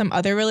think there were some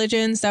other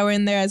religions that were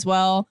in there as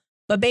well.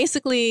 But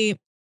basically,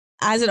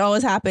 as it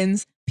always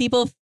happens,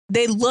 people,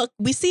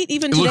 we see it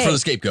even today. Look for the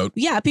scapegoat.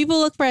 Yeah, people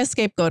look for a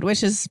scapegoat,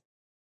 which is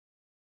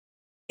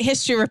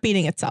history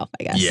repeating itself,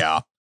 I guess.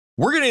 Yeah.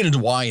 We're going to get into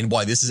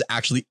why this is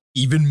actually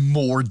even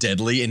more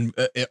deadly and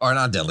or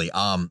not deadly,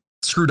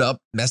 screwed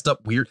up, messed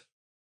up, weird.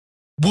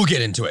 We'll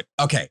get into it.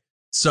 Okay.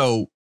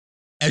 So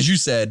as you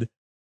said,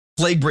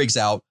 plague breaks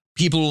out.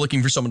 People are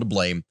looking for someone to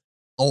blame.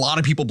 A lot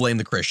of people blame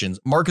the Christians.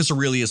 Marcus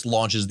Aurelius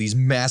launches these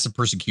massive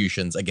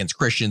persecutions against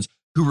Christians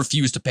who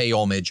refuse to pay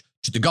homage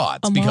to the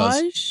gods.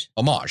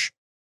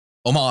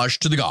 Homage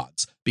to the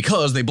gods,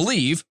 because they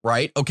believe,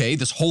 right? Okay,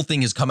 this whole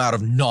thing has come out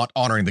of not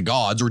honoring the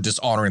gods or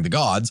dishonoring the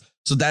gods.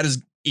 So that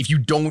is, if you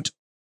don't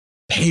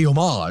pay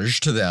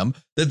homage to them,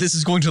 that this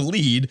is going to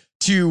lead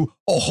to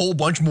a whole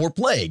bunch more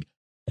plague.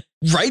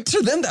 Right?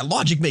 To them, that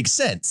logic makes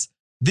sense.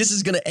 This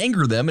is going to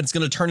anger them. And it's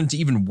going to turn into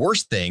even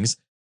worse things.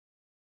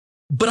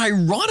 But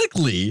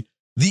ironically,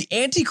 the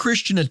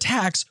anti-Christian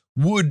attacks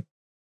would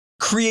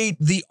create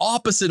the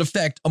opposite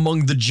effect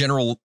among the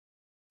general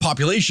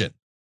population.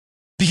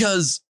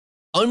 Because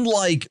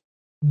unlike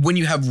when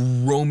you have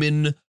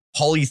Roman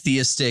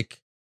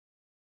polytheistic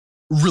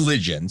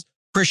religions,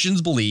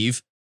 Christians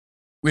believe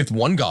with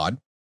one God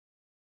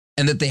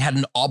and that they had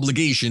an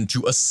obligation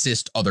to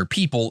assist other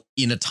people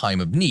in a time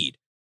of need.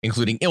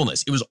 including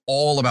illness. It was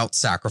all about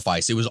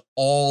sacrifice. It was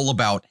all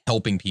about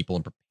helping people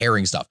and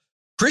preparing stuff.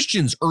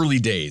 Christians' early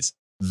days,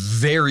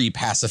 very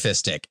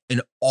pacifistic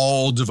and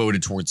all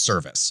devoted towards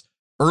service.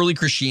 Early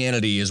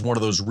Christianity is one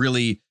of those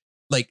really,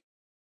 like,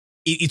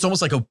 it's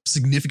almost like a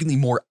significantly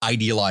more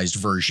idealized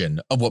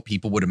version of what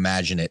people would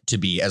imagine it to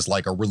be as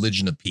like a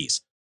religion of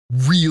peace.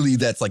 Really,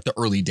 that's like the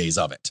early days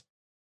of it.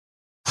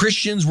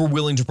 Christians were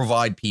willing to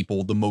provide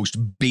people the most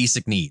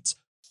basic needs,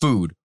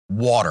 food,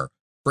 water,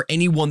 for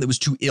anyone that was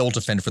too ill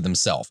to fend for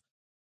themselves.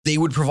 They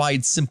would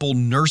provide simple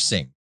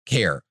nursing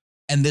care,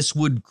 and this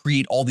would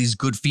create all these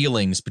good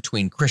feelings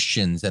between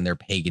Christians and their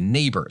pagan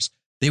neighbors.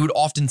 They would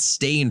often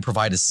stay and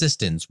provide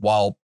assistance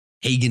while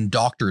pagan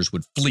doctors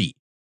would flee.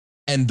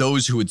 And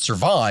those who would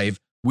survive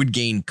would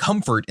gain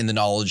comfort in the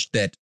knowledge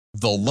that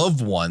the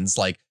loved ones,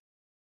 like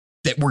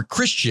that were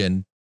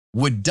Christian,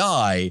 would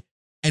die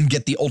and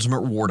get the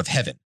ultimate reward of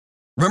heaven.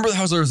 Remember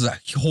how there was a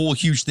whole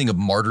huge thing of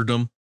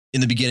martyrdom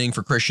in the beginning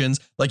for Christians?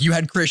 Like you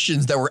had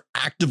Christians that were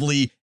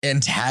actively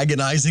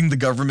antagonizing the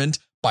government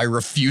by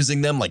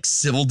refusing them, like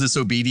civil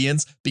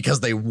disobedience, because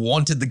they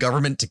wanted the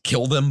government to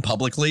kill them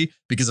publicly,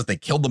 because if they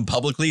killed them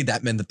publicly,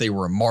 that meant that they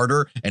were a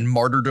martyr, and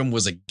martyrdom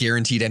was a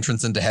guaranteed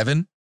entrance into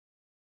heaven.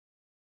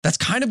 That's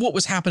kind of what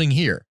was happening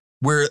here,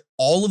 where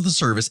all of the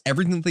service,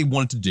 everything that they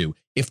wanted to do,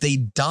 if they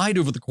died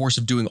over the course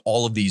of doing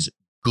all of these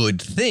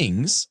good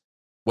things,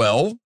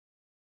 well,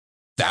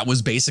 that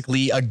was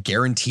basically a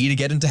guarantee to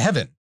get into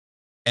heaven.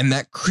 And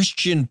that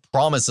Christian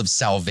promise of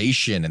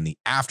salvation and the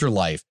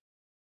afterlife,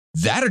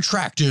 that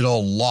attracted a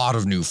lot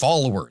of new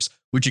followers,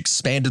 which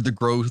expanded the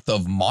growth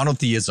of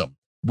monotheism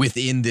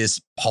within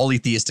this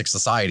polytheistic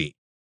society.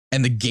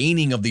 And the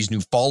gaining of these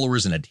new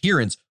followers and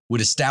adherents would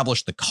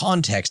establish the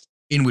context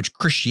in which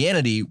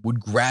Christianity would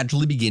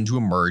gradually begin to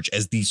emerge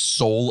as the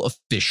sole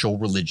official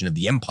religion of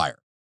the empire.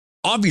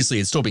 Obviously,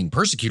 it's still being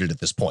persecuted at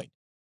this point,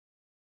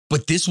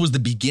 but this was the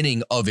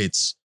beginning of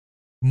its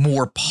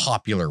more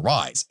popular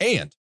rise.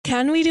 And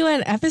can we do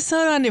an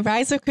episode on the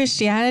rise of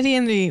Christianity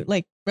in the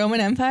like Roman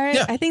Empire?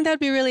 Yeah. I think that'd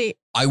be really.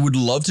 I would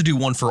love to do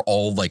one for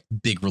all like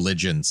big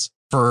religions,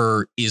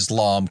 for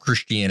Islam,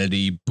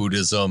 Christianity,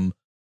 Buddhism.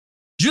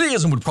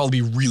 Judaism would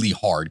probably be really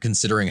hard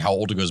considering how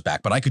old it goes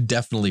back, but I could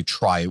definitely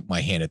try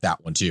my hand at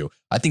that one too.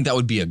 I think that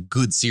would be a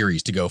good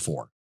series to go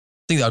for.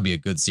 I think that would be a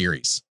good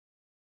series.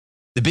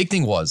 The big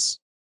thing was,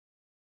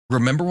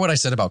 remember what I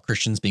said about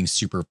Christians being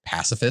super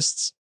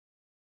pacifists?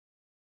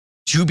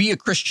 To be a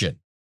Christian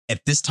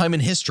at this time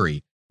in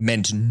history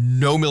meant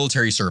no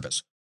military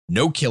service,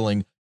 no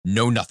killing,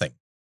 no nothing.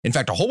 In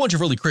fact, a whole bunch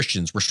of early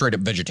Christians were straight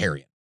up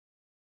vegetarian.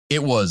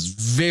 It was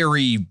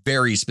very,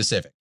 very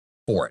specific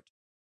for it.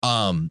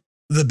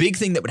 The big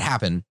thing that would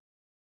happen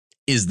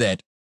is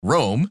that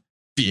Rome,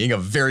 being a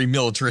very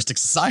militaristic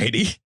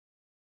society,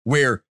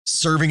 where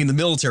serving in the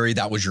military,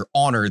 that was your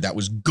honor, that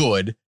was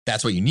good,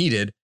 that's what you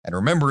needed. And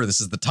remember, this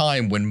is the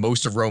time when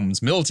most of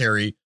Rome's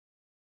military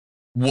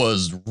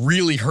was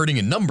really hurting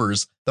in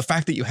numbers. The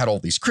fact that you had all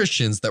these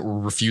Christians that were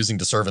refusing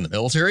to serve in the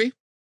military,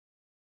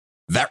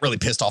 that really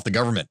pissed off the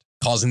government,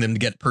 causing them to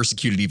get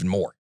persecuted even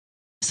more.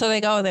 So they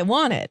got what they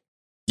wanted.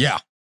 Yeah.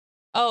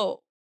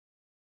 Oh.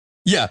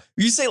 Yeah.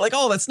 You say like,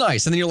 oh, that's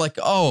nice. And then you're like,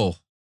 oh,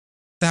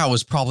 that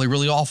was probably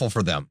really awful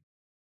for them.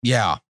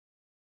 Yeah.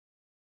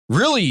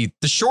 Really,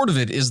 the short of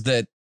it is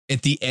that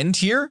at the end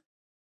here,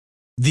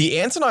 the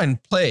Antonine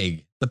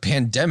Plague, the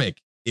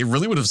pandemic, it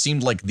really would have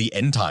seemed like the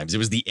end times. It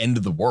was the end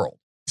of the world.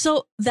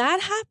 So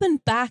that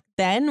happened back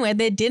then where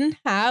they didn't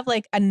have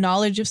like a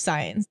knowledge of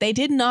science. They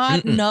did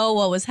not know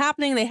what was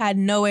happening. They had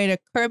no way to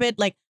curb it.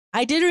 Like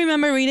I did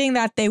remember reading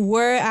that they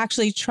were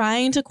actually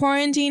trying to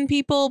quarantine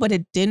people, but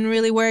it didn't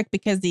really work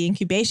because the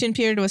incubation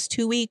period was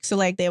 2 weeks. So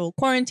like they will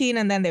quarantine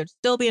and then they'd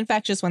still be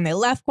infectious when they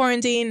left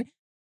quarantine.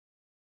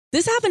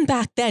 This happened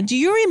back then. Do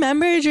you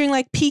remember during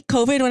like peak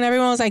COVID when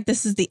everyone was like,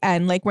 this is the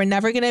end, like we're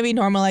never going to be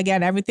normal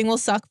again. Everything will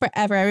suck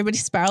forever. Everybody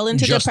spiraled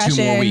into depression.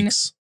 2 more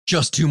weeks.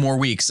 Just 2 more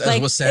weeks, as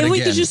like, was said if again.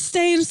 we could just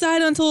stay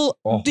inside until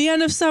the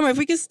end of summer, if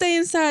we could stay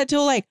inside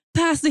till like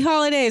past the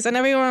holidays, and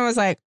everyone was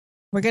like,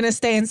 we're going to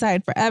stay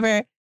inside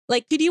forever.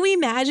 Like, could you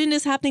imagine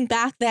this happening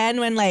back then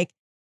when like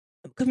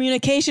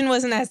communication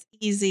wasn't as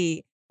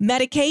easy,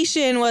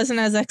 medication wasn't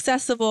as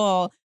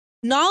accessible,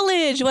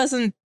 knowledge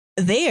wasn't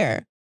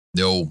there?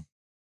 No,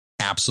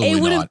 absolutely not.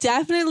 It would have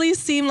definitely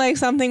seemed like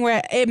something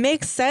where it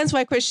makes sense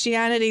why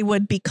Christianity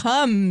would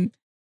become,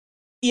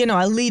 you know,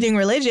 a leading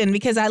religion,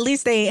 because at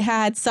least they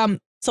had some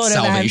sort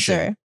of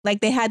answer.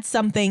 Like they had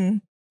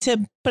something to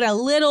put a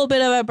little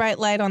bit of a bright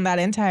light on that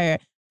entire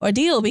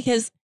ordeal,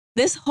 because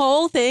this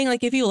whole thing,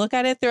 like if you look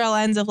at it through a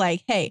lens of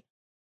like, hey,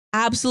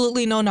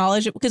 absolutely no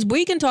knowledge, because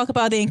we can talk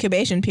about the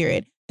incubation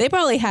period. They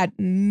probably had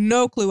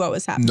no clue what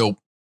was happening.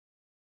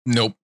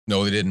 Nope.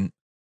 No, they didn't.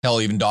 Hell,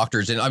 even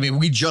doctors didn't. I mean,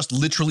 we just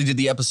literally did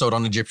the episode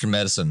on Egyptian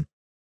medicine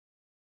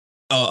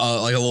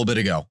like a little bit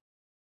ago.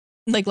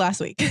 Like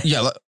last week.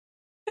 Yeah.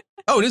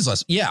 Oh, it is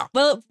last. Yeah.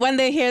 Well, when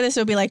they hear this,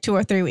 it'll be like 2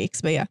 or 3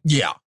 weeks, but yeah.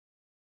 Yeah.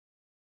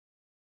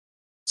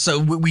 So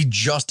we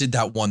just did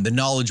that one. The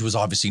knowledge was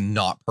obviously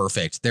not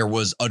perfect. There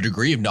was a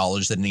degree of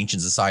knowledge that in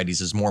ancient societies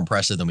is more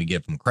impressive than we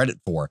give them credit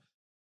for,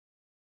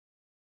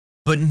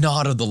 but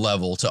not of the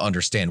level to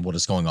understand what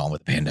is going on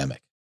with the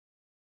pandemic.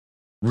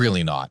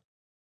 Really not.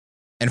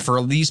 And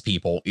for these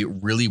people, it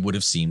really would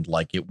have seemed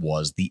like it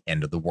was the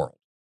end of the world.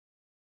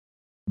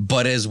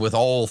 But as with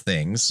all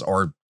things,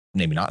 or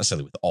maybe not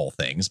necessarily with all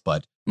things,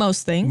 but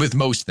with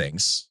most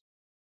things,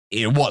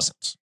 it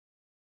wasn't.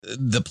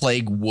 The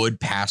plague would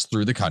pass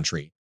through the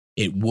country.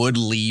 It would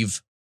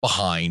leave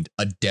behind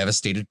a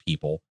devastated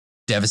people,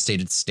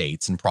 devastated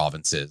states and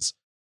provinces.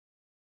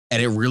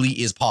 And it really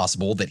is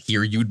possible that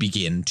here you would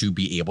begin to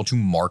be able to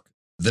mark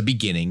the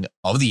beginning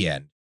of the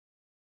end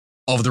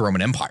of the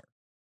Roman Empire.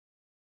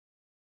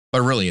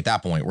 But really, at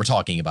that point, we're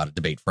talking about a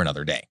debate for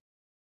another day.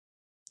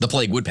 The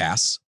plague would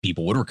pass,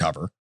 people would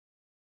recover,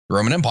 the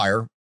Roman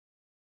Empire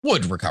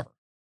would recover,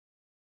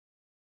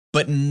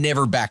 but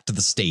never back to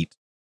the state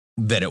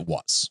that it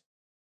was.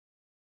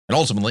 And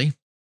ultimately,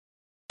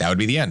 that would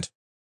be the end.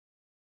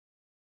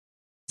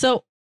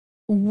 So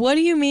what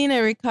do you mean it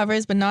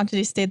recovers, but not to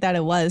the state that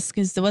it was?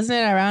 Because wasn't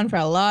it around for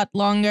a lot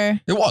longer?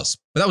 It was,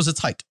 but that was its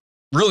height.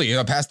 Really,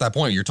 past that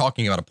point, you're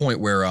talking about a point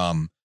where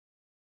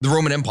the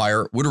Roman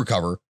Empire would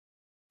recover.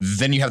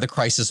 Then you have the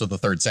crisis of the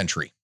 3rd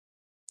century.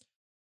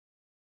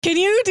 Can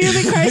you do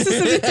the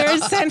crisis of the 3rd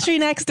century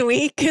next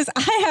week? Because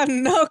I have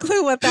no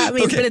clue what that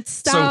means, but it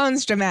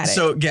sounds dramatic.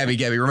 So Gabby,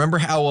 remember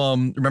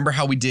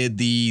how we did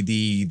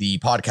the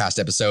podcast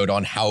episode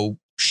on how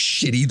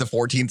shitty the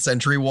 14th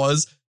century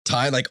was?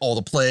 Time, like all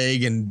the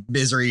plague and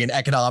misery and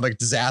economic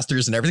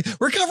disasters and everything.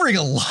 We're covering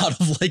a lot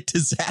of like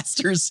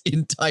disasters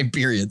in time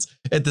periods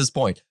at this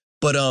point.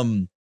 But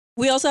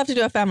we also have to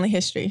do a family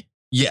history.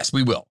 Yes,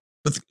 we will.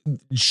 But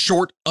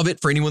short of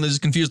it, for anyone that is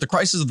confused, the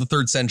crisis of the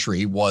 3rd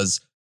century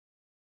was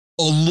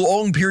a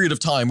long period of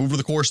time over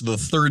the course of the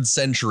 3rd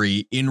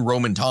century in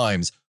Roman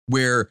times,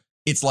 where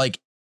it's like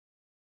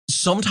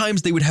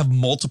sometimes they would have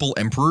multiple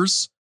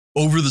emperors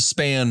over the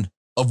span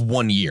of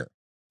 1 year.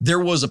 There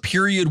was a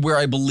period where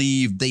I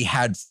believe they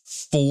had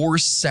 4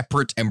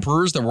 separate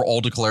emperors that were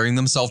all declaring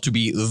themselves to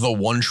be the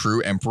one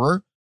true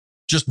emperor.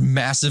 Just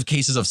massive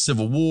cases of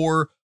civil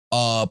war.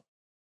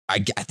 I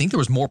think there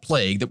was more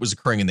plague that was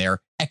occurring in there.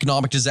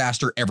 Economic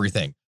disaster,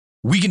 everything.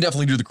 We can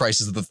definitely do the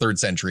crisis of the 3rd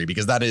century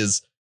because that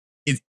is...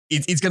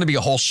 It's going to be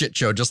a whole shit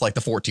show, just like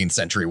the 14th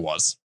century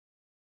was.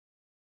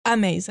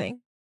 Amazing.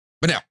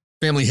 But now,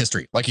 family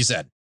history, like you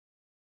said.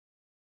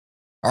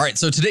 All right,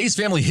 so today's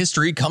family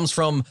history comes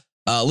from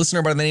a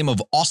listener by the name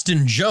of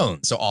Austin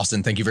Jones. So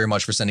Austin, thank you very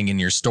much for sending in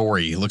your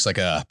story. It looks like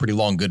a pretty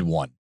long, good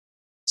one.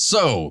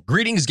 So,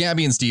 greetings,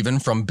 Gabby and Stephen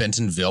from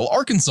Bentonville,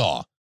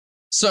 Arkansas.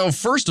 So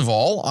first of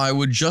all, I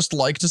would just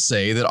like to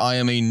say that I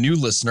am a new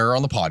listener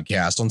on the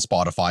podcast on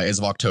Spotify as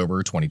of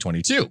October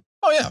 2022.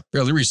 Oh yeah,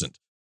 fairly recent.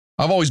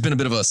 I've always been a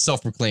bit of a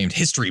self-proclaimed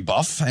history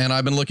buff, and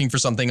I've been looking for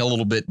something a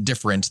little bit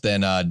different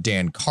than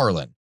Dan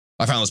Carlin.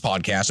 I found this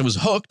podcast, I was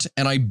hooked,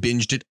 and I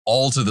binged it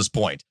all to this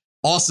point.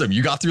 Awesome,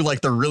 you got through like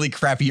the really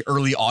crappy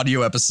early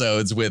audio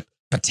episodes with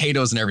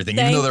potatoes and everything,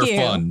 even though they're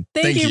fun.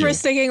 Thank you for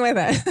sticking with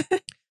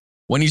it.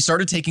 When you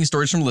started taking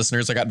stories from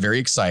listeners, I got very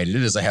excited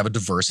as I have a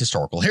diverse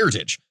historical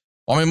heritage.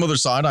 On my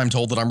mother's side, I'm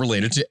told that I'm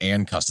related to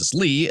Anne Custis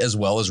Lee as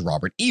well as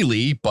Robert E.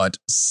 Lee, but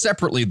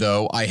separately,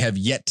 though, I have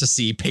yet to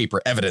see paper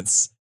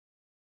evidence.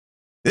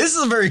 This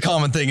is a very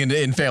common thing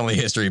in family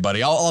history,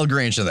 buddy. I'll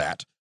grant you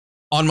that.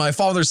 On my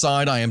father's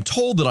side, I am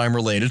told that I'm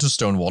related to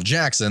Stonewall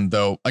Jackson,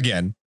 though,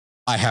 again,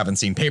 I haven't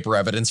seen paper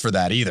evidence for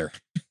that either.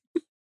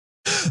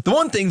 The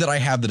one thing that I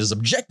have that is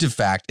objective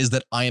fact is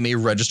that I am a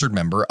registered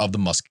member of the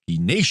Muscogee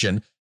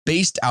Nation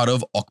based out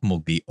of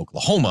Okmulgee,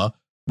 Oklahoma,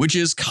 which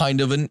is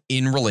kind of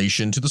in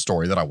relation to the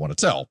story that I want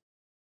to tell.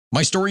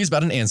 My story is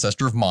about an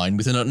ancestor of mine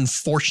with an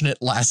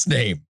unfortunate last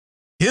name.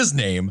 His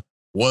name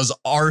was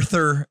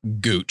Arthur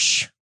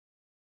Gooch.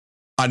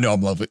 I know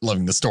I'm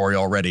loving the story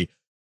already.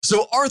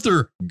 So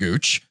Arthur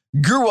Gooch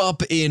grew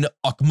up in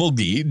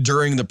Okmulgee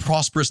during the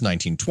prosperous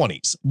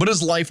 1920s, but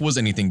his life was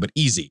anything but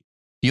easy.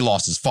 He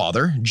lost his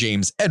father,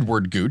 James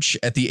Edward Gooch,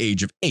 at the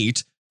age of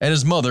 8, and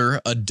his mother,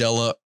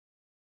 Adela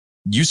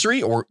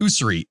Usery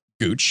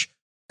Gooch,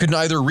 could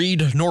neither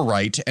read nor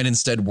write and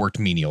instead worked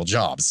menial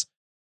jobs.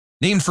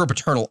 Named for a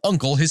paternal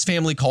uncle, his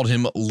family called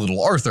him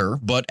Little Arthur,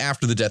 but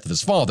after the death of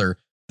his father,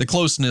 the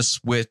closeness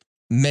with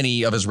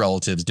many of his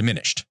relatives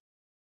diminished.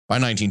 By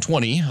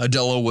 1920,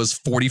 Adela was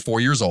 44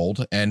 years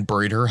old and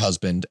buried her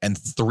husband and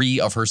 3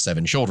 of her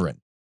 7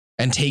 children,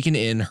 and taken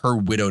in her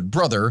widowed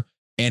brother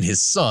and his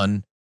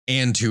son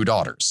and 2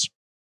 daughters.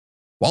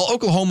 While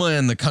Oklahoma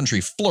and the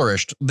country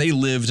flourished, they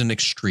lived in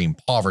extreme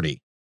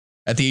poverty.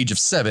 At the age of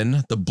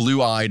 7, the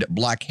blue-eyed,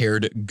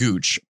 black-haired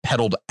Gooch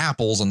peddled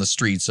apples on the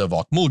streets of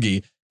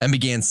Okmulgee and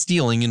began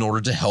stealing in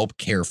order to help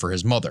care for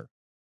his mother.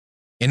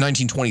 In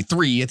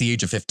 1923, at the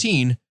age of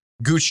 15,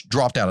 Gooch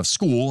dropped out of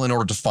school in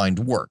order to find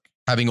work,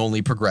 having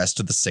only progressed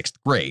to the 6th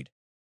grade.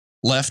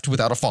 Left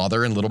without a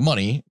father and little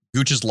money,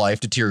 Gooch's life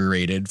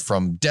deteriorated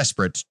from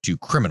desperate to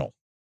criminal.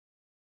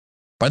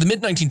 By the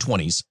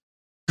mid-1920s,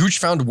 Gooch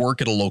found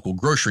work at a local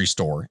grocery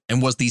store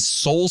and was the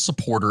sole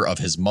supporter of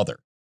his mother.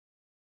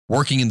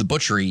 Working in the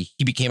butchery,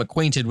 he became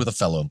acquainted with a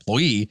fellow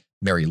employee,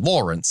 Mary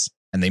Lawrence,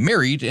 and they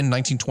married in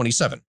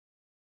 1927.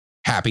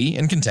 Happy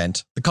and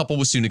content, the couple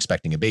was soon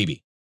expecting a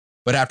baby.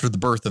 But after the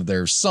birth of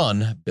their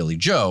son, Billy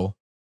Joe,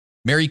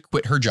 Mary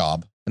quit her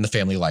job and the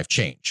family life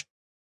changed.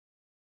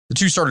 The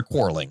two started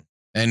quarreling,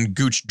 and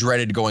Gooch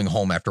dreaded going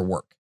home after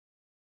work.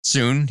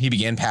 Soon, he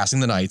began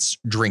passing the nights,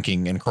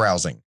 drinking and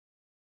carousing.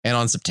 And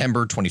on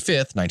September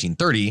 25th,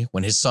 1930,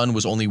 when his son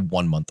was only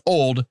 1 month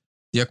old,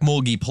 the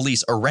Ocmulgee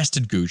police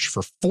arrested Gooch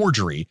for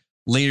forgery,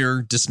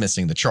 later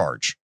dismissing the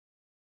charge.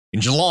 In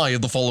July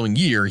of the following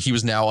year, he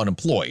was now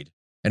unemployed,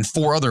 and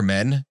 4 other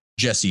men,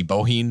 Jesse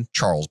Boheen,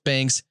 Charles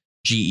Banks,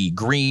 G.E.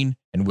 Green,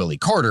 and Willie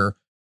Carter,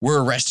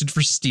 were arrested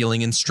for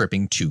stealing and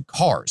stripping 2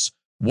 cars,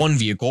 one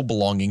vehicle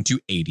belonging to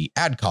A.D.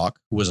 Adcock,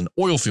 who was an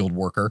oil field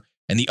worker,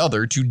 and the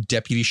other to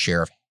Deputy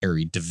Sheriff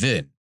Harry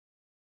Devine.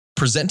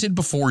 Presented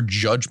before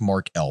Judge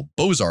Mark L.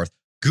 Bozarth,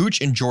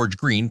 Gooch and George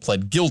Green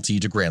pled guilty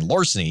to grand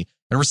larceny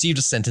and received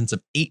a sentence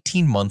of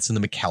 18 months in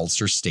the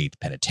McAllister State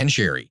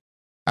Penitentiary.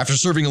 After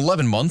serving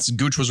 11 months,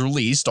 Gooch was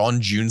released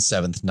on June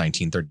 7,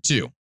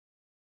 1932.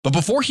 But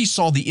before he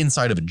saw the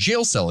inside of a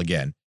jail cell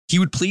again, he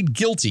would plead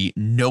guilty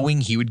knowing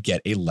he would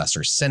get a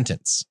lesser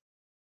sentence.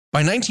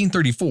 By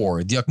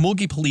 1934, the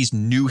Ocmulgee police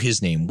knew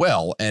his name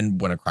well, and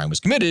when a crime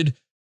was committed,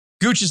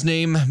 Gooch's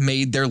name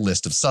made their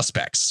list of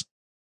suspects.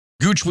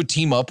 Gooch would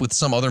team up with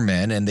some other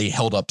men and they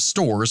held up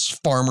stores,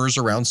 farmers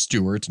around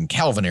Stewart and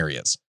Calvin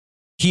areas.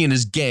 He and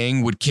his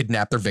gang would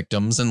kidnap their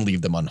victims and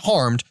leave them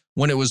unharmed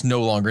when it was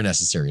no longer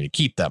necessary to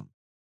keep them.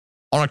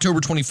 On October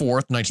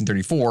 24th,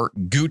 1934,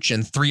 Gooch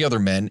and 3 other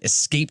men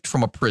escaped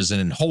from a prison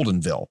in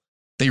Holdenville.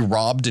 They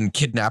robbed and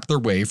kidnapped their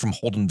way from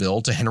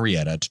Holdenville to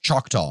Henrietta to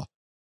Choctaw.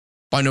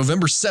 By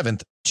November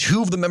 7th,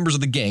 2 of the members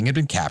of the gang had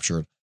been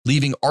captured,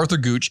 leaving Arthur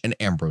Gooch and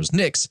Ambrose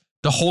Nix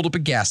to hold up a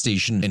gas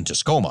station in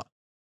Tascoma.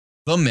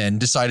 The men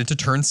decided to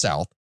turn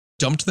south,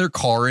 dumped their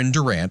car in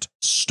Durant,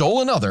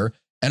 stole another,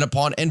 and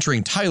upon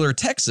entering Tyler,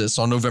 Texas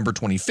on November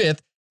 25th,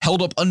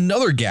 held up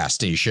another gas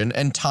station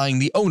and tying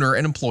the owner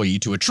and employee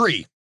to a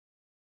tree.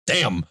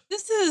 Damn.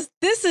 This is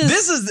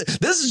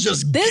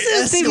just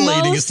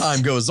escalating as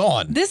time goes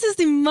on. This is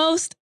the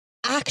most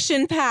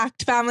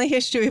action-packed family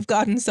history we've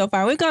gotten so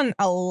far. We've gotten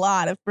a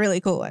lot of really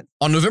cool ones.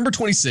 On November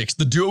 26th,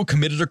 the duo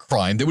committed a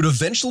crime that would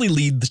eventually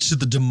lead to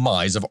the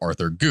demise of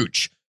Arthur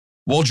Gooch.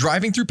 While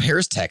driving through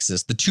Paris,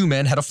 Texas, the 2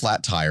 men had a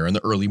flat tire in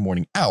the early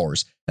morning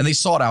hours, and they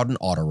sought out an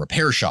auto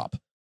repair shop.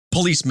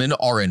 Policemen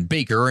R.N.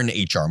 Baker and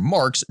H.R.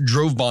 Marks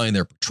drove by in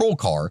their patrol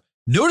car,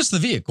 noticed the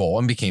vehicle,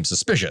 and became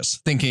suspicious,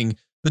 thinking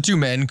the 2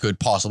 men could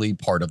possibly be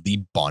part of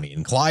the Bonnie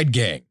and Clyde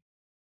gang.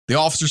 The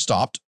officer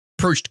stopped,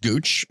 approached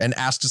Gooch, and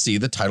asked to see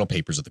the title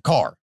papers of the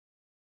car.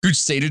 Gooch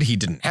stated he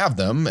didn't have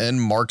them, and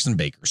Marks and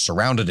Baker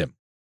surrounded him.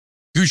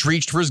 Gooch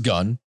reached for his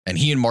gun, and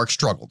he and Marks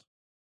struggled.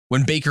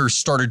 When Baker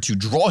started to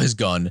draw his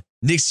gun,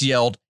 Nix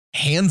yelled,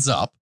 "Hands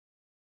up."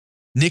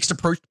 Nix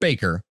approached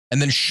Baker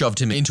and then shoved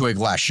him into a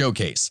glass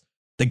showcase.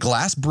 The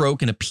glass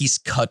broke and a piece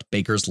cut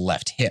Baker's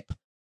left hip.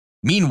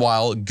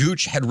 Meanwhile,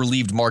 Gooch had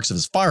relieved Marks of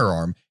his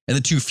firearm, and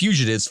the 2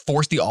 fugitives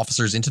forced the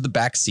officers into the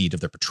back seat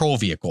of their patrol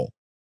vehicle.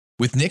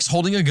 With Nix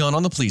holding a gun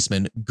on the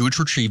policeman, Gooch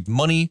retrieved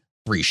money,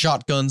 3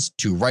 shotguns,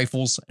 2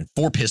 rifles, and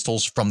 4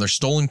 pistols from their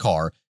stolen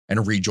car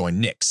and rejoined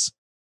Nix.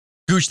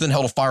 Gooch then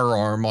held a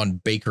firearm on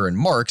Baker and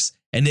Marks,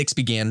 and Nix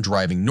began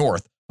driving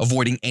north,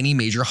 avoiding any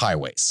major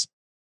highways.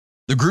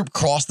 The group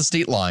crossed the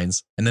state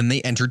lines, and then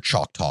they entered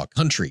Choctaw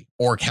Country,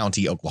 or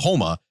County,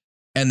 Oklahoma,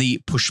 and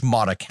the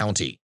Pushmata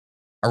County.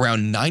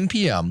 Around 9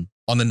 p.m.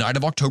 on the night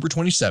of October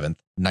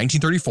 27th,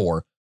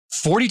 1934,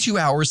 42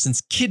 hours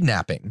since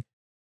kidnapping,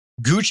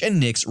 Gooch and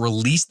Nix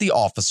released the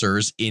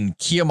officers in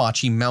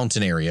Kiamachi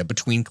Mountain area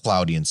between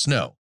Cloudy and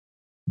Snow.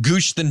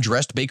 Gooch then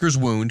dressed Baker's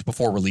wound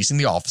before releasing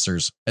the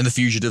officers, and the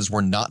fugitives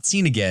were not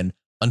seen again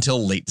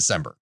until late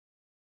December.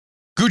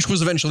 Gooch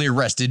was eventually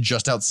arrested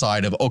just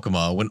outside of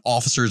Okima when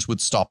officers would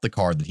stop the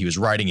car that he was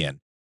riding in.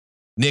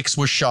 Nix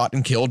was shot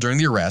and killed during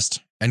the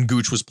arrest, and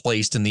Gooch was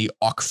placed in the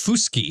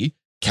Okfuskee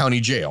County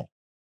Jail.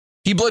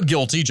 He pled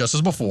guilty just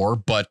as before,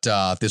 but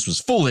this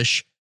was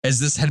foolish, as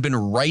this had been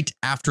right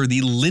after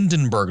the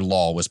Lindenberg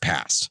Law was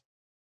passed.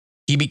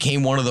 He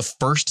became one of the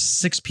first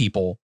 6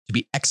 people to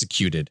be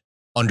executed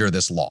under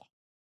this law.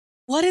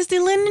 What is the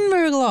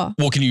Lindenberg Law?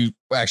 Well, can you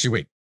actually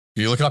wait?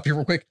 Can you look it up here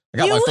real quick? I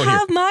got you my phone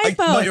have here. my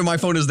phone. My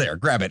phone is there.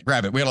 Grab it.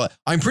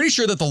 I'm pretty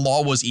sure that the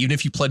law was even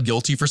if you pled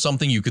guilty for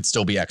something, you could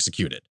still be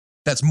executed.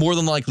 That's more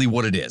than likely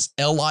what it is.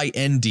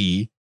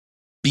 Lindbergh.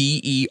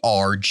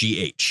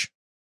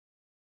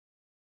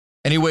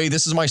 Anyway,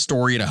 this is my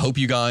story, and I hope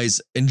you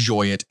guys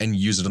enjoy it and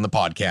use it on the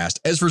podcast.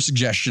 As for a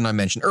suggestion I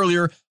mentioned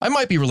earlier, I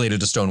might be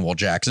related to Stonewall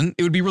Jackson.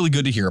 It would be really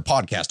good to hear a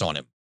podcast on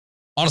him.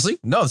 Honestly,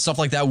 no, stuff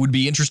like that would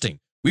be interesting.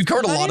 We've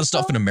covered a lot of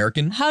stuff in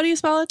American. How do you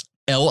spell it?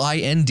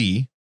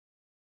 Lindbergh.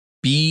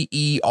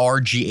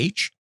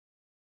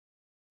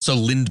 So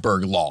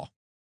Lindbergh Law.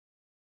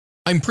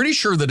 I'm pretty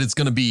sure that it's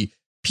going to be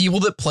people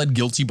that pled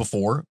guilty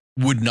before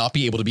would not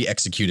be able to be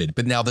executed.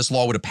 But now this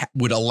law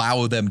would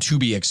allow them to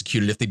be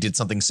executed if they did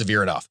something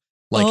severe enough.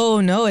 Like,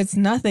 oh, no, it's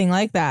nothing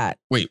like that.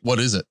 Wait, what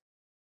is it?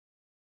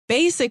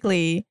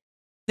 Basically,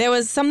 there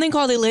was something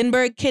called the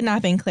Lindbergh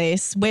kidnapping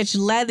case, which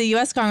led the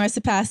U.S. Congress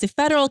to pass the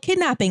Federal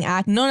Kidnapping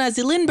Act, known as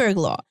the Lindbergh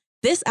Law.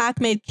 This act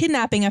made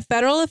kidnapping a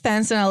federal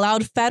offense and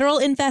allowed federal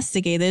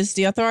investigators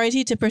the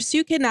authority to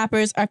pursue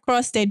kidnappers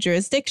across state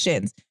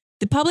jurisdictions.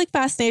 The public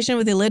fascination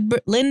with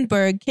the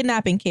Lindbergh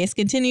kidnapping case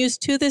continues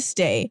to this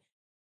day.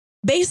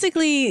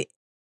 Basically,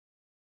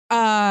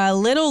 a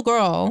little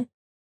girl,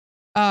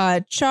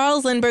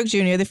 Charles Lindbergh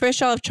Jr., the first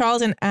child of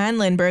Charles and Anne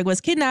Lindbergh,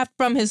 was kidnapped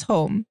from his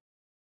home.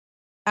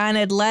 And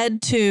it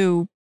led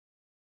to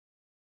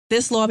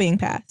this law being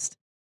passed,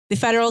 the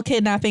Federal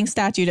Kidnapping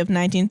Statute of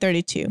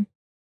 1932.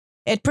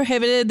 It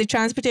prohibited the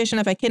transportation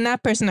of a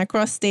kidnapped person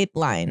across state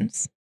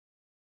lines.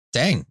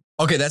 Dang.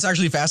 Okay, that's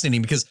actually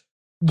fascinating because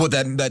what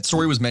that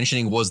story was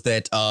mentioning was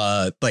that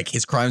like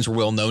his crimes were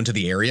well known to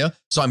the area.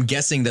 So I'm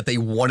guessing that they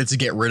wanted to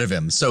get rid of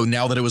him. So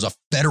now that it was a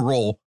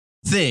federal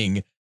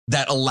thing,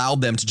 that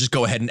allowed them to just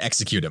go ahead and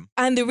execute him.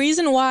 And the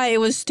reason why it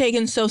was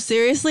taken so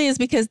seriously is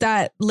because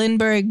that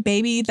Lindbergh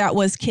baby that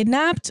was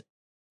kidnapped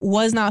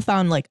was not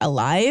found like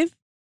alive.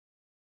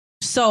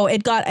 So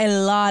it got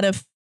a lot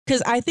of,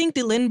 because I think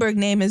the Lindbergh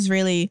name is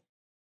really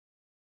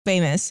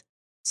famous.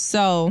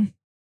 So.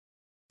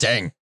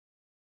 Dang.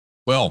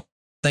 Well,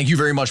 thank you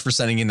very much for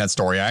sending in that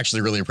story. I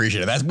actually really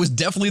appreciate it. That was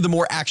definitely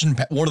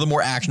one of the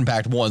more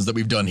action-packed ones that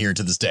we've done here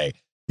to this day.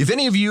 If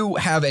any of you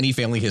have any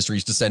family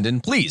histories to send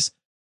in, please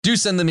do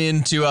send them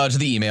in to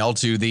the email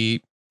to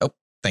the,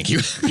 thank you.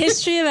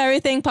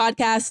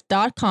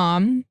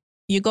 historyofeverythingpodcast.com.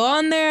 You go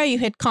on there, you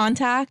hit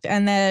contact,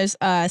 and there's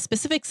a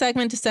specific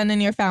segment to send in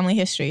your family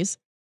histories.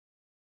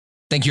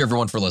 Thank you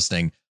everyone for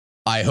listening.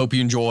 I hope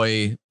you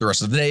enjoy the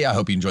rest of the day. I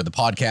hope you enjoyed the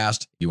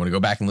podcast. If you want to go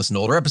back and listen to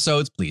older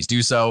episodes, please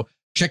do so.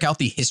 Check out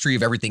the History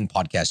of Everything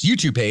podcast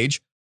YouTube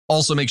page.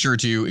 Also make sure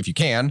to, if you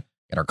can,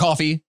 get our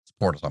coffee,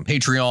 support us on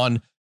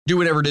Patreon, do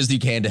whatever it is that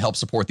you can to help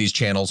support these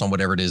channels on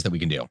whatever it is that we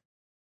can do.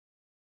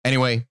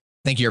 Anyway,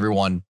 thank you,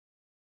 everyone,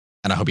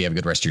 and I hope you have a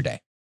good rest of your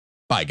day.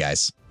 Bye,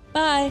 guys.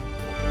 Bye.